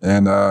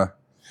 And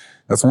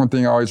that's one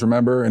thing I always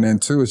remember. And then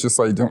two, it's just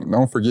like,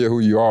 don't forget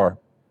who you are.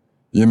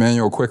 You're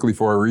Immanuel Quickley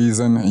for a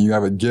reason, and you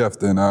have a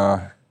gift. And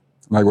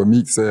like what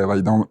Meek said,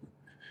 like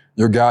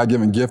your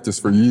God-given gift is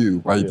for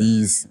you. Like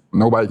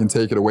nobody can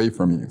take it away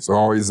from you. So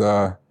always,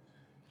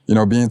 you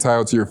know, be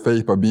entitled to your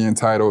faith, but be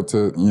entitled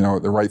to, you know,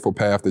 the rightful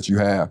path that you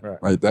have.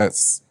 Right. Like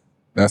that's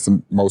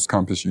the most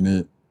compass you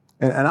need.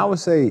 And I would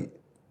say,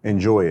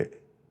 enjoy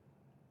it.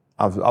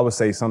 I would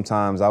say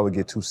sometimes I would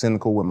get too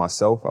cynical with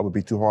myself. I would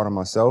be too hard on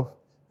myself,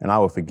 and I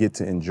would forget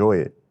to enjoy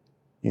it.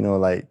 You know,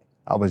 like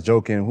I was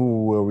joking.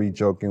 Who were we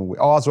joking with?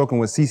 Oh, I was joking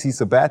with CC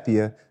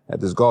Sabathia at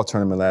this golf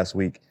tournament last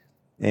week.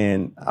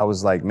 And I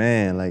was like,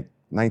 man, like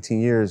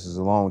 19 years is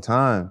a long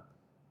time.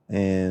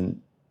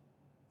 And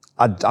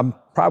I'm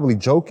probably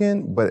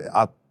joking, but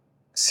I'm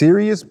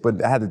serious,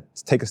 but I had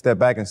to take a step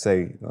back and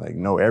say, like,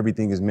 no,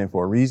 everything is meant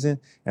for a reason.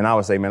 And I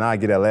would say, man, I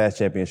get that last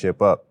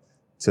championship up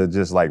to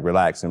just like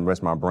relax and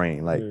rest my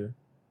brain. Like,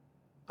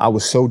 I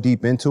was so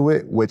deep into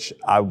it, which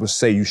I would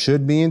say you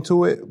should be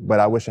into it,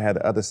 but I wish I had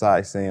the other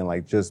side saying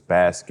like, just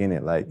bask in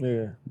it. Like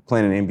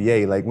playing an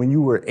NBA. Like when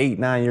you were 8,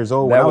 9 years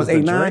old, when I was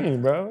 8, 9,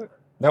 dream, bro.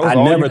 I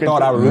never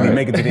thought I would really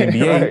make it to the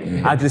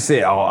NBA. I just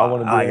said,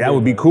 that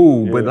would be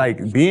cool. Yeah. But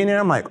like being there,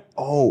 I'm like,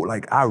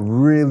 I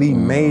really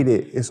made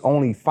it. It's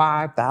only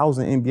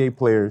 5,000 NBA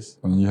players.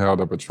 And you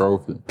held up a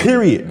trophy.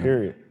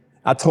 Period.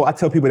 I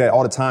tell people that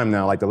all the time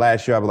now. Like the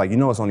last year, I was like,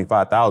 it's only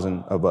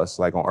 5,000 of us,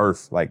 like on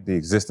Earth, like the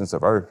existence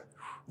of Earth.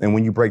 And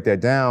when you break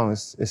that down,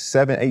 it's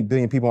 7-8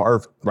 billion people on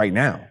Earth right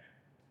now.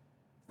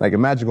 Like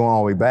imagine going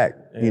all the way back,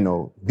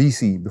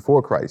 BC,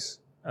 before Christ.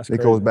 That's it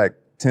crazy. Goes back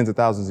tens of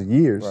thousands of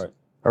years. Right.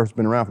 Earth's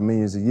been around for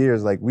millions of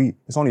years. Like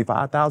it's only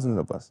 5,000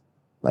 of us,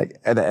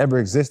 like that ever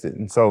existed.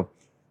 And so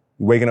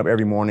waking up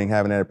every morning,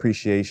 having that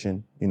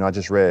appreciation. I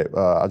just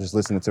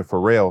listened to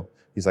Pharrell.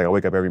 He's like, I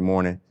wake up every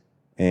morning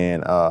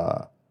and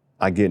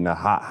I get in a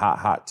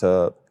hot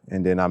tub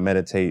and then I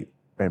meditate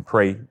and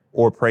pray,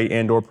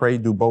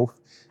 do both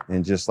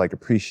and just like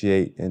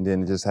appreciate and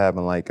then just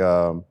having like,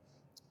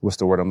 what's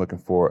the word I'm looking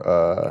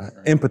for?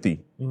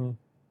 Empathy. Mm-hmm.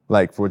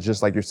 Like for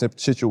just like your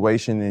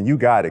situation and you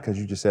got it because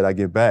you just said I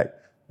give back.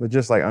 But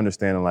just like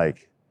understanding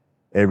like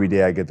every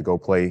day I get to go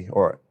play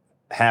or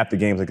half the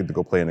games I get to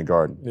go play in the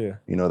Garden. Yeah.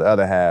 The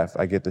other half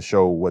I get to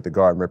show what the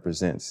Garden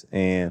represents.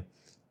 And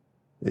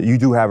you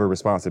do have a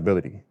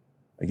responsibility.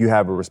 Like you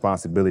have a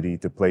responsibility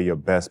to play your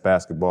best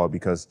basketball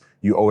because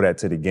you owe that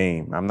to the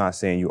game. I'm not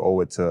saying you owe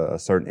it to a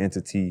certain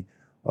entity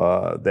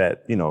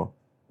that,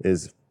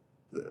 is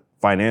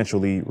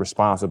financially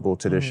responsible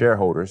to their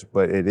shareholders,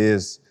 but it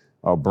is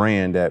a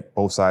brand that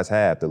both sides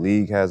have. The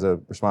league has a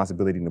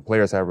responsibility and the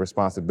players have a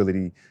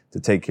responsibility to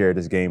take care of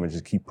this game and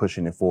just keep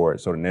pushing it forward.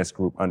 So the next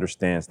group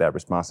understands that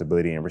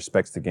responsibility and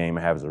respects the game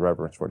and has a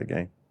reverence for the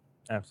game.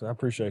 Absolutely. I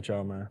appreciate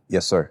y'all, man.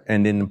 Yes, sir.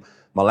 And then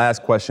my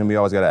last question, we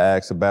always got to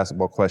ask a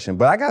basketball question,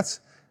 but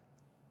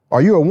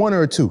are you a 1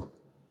 or a 2?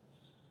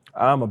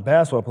 I'm a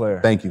basketball player.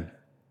 Thank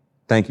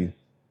you.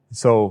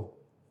 So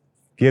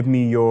give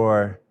me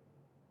your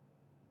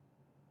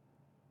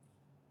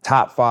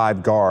top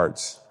 5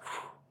 guards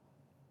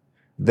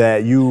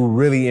that you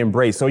really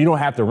embrace. So you don't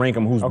have to rank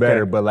them who's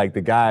better, but like the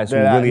guys who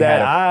really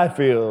that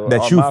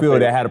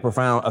had a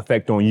profound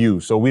effect on you.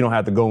 So we don't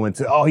have to go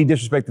into, he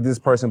disrespected this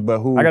person, but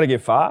who? I got to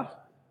get 5?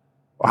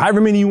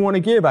 However many you want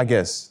to give, I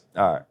guess.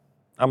 All right.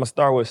 I'm going to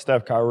start with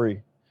Steph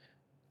Curry.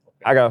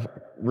 I got a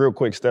real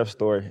quick Steph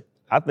story.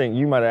 I think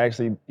you might have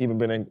actually you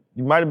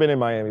might have been in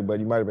Miami, but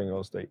you might have been in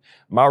Golden State.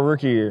 My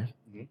rookie year,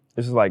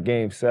 this is like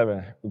game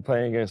 7. We're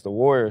playing against the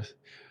Warriors.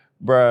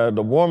 Bruh,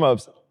 the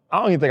warm-ups, I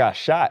don't even think I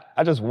shot.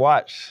 I just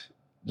watched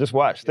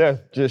Steph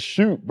just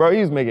shoot. Bro, he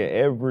was making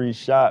every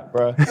shot,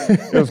 bro.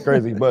 It was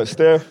crazy. But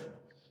Steph,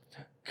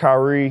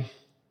 Kyrie,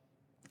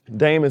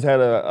 Dame has had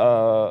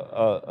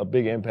a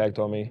big impact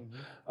on me.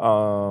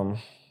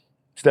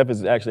 Steph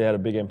has actually had a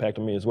big impact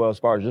on me as well, as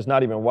far as just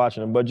not even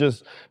watching him, but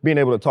just being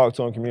able to talk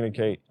to him,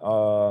 communicate.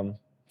 And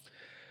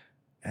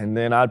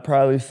then I'd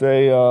probably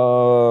say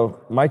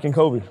Mike and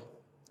Kobe.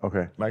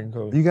 Okay. Mike and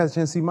Kobe. You got a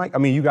chance to see Mike? I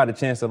mean, you got a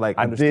chance to like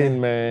understand. I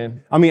didn't,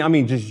 man. I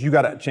mean, just you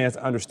got a chance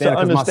to understand.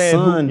 Because my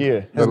son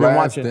has been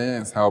watching. Last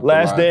Dance helped a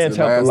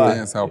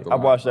lot. I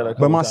watched that a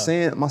couple times.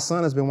 But my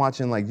son has been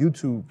watching like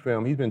YouTube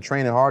film. He's been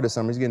training hard this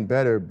summer. He's getting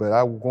better. But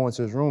I go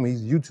into his room.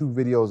 He's YouTube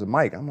videos of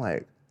Mike. I'm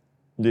like,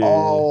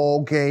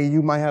 okay,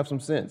 you might have some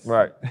sense.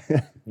 Right.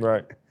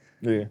 Right.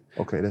 Yeah.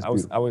 Okay, that's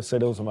beautiful. I would say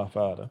those are my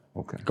 5, though.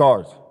 Okay.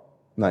 Guards.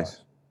 Nice.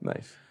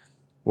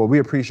 Well, we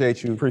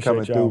appreciate you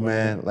coming through,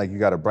 man. Like, you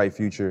got a bright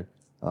future.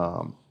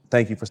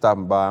 Thank you for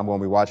stopping by. I'm going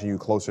to be watching you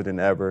closer than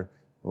ever.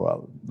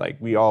 Well, like,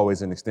 we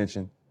always an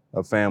extension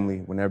of family.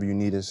 Whenever you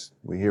need us,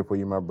 we're here for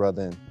you, my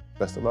brother, and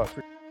best of luck.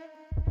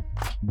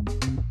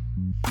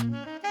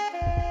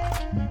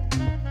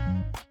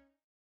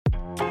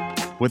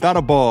 Without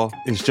a ball,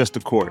 it's just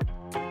a court.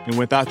 And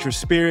without your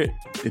spirit,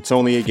 it's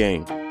only a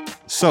game.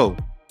 So,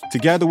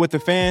 together with the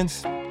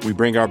fans, we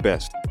bring our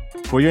best.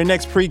 For your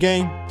next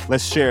pregame,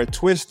 let's share a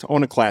twist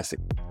on a classic,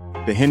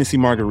 the Hennessy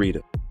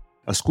Margarita.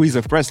 A squeeze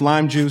of fresh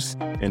lime juice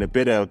and a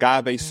bit of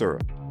agave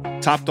syrup,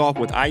 topped off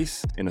with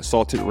ice and a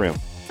salted rim.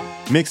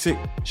 Mix it,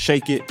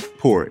 shake it,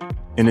 pour it,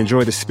 and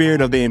enjoy the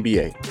spirit of the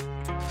NBA.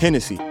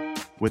 Hennessy,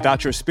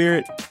 without your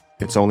spirit,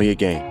 it's only a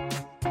game.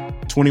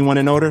 21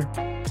 and older,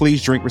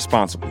 please drink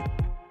responsibly.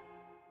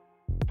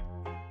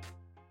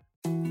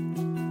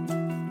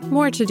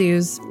 More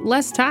to-dos,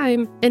 less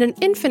time, and an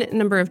infinite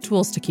number of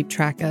tools to keep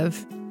track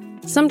of.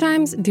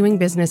 Sometimes doing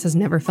business has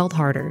never felt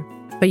harder,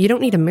 but you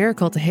don't need a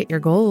miracle to hit your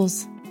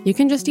goals. You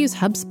can just use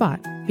HubSpot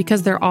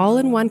because their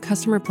all-in-one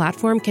customer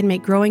platform can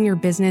make growing your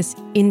business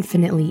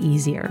infinitely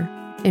easier.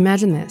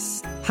 Imagine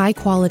this: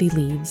 high-quality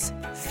leads,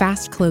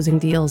 fast closing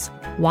deals,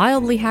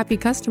 wildly happy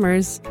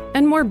customers,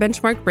 and more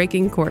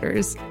benchmark-breaking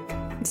quarters.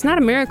 It's not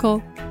a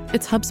miracle,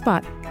 it's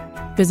HubSpot.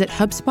 Visit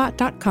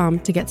HubSpot.com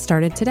to get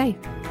started today.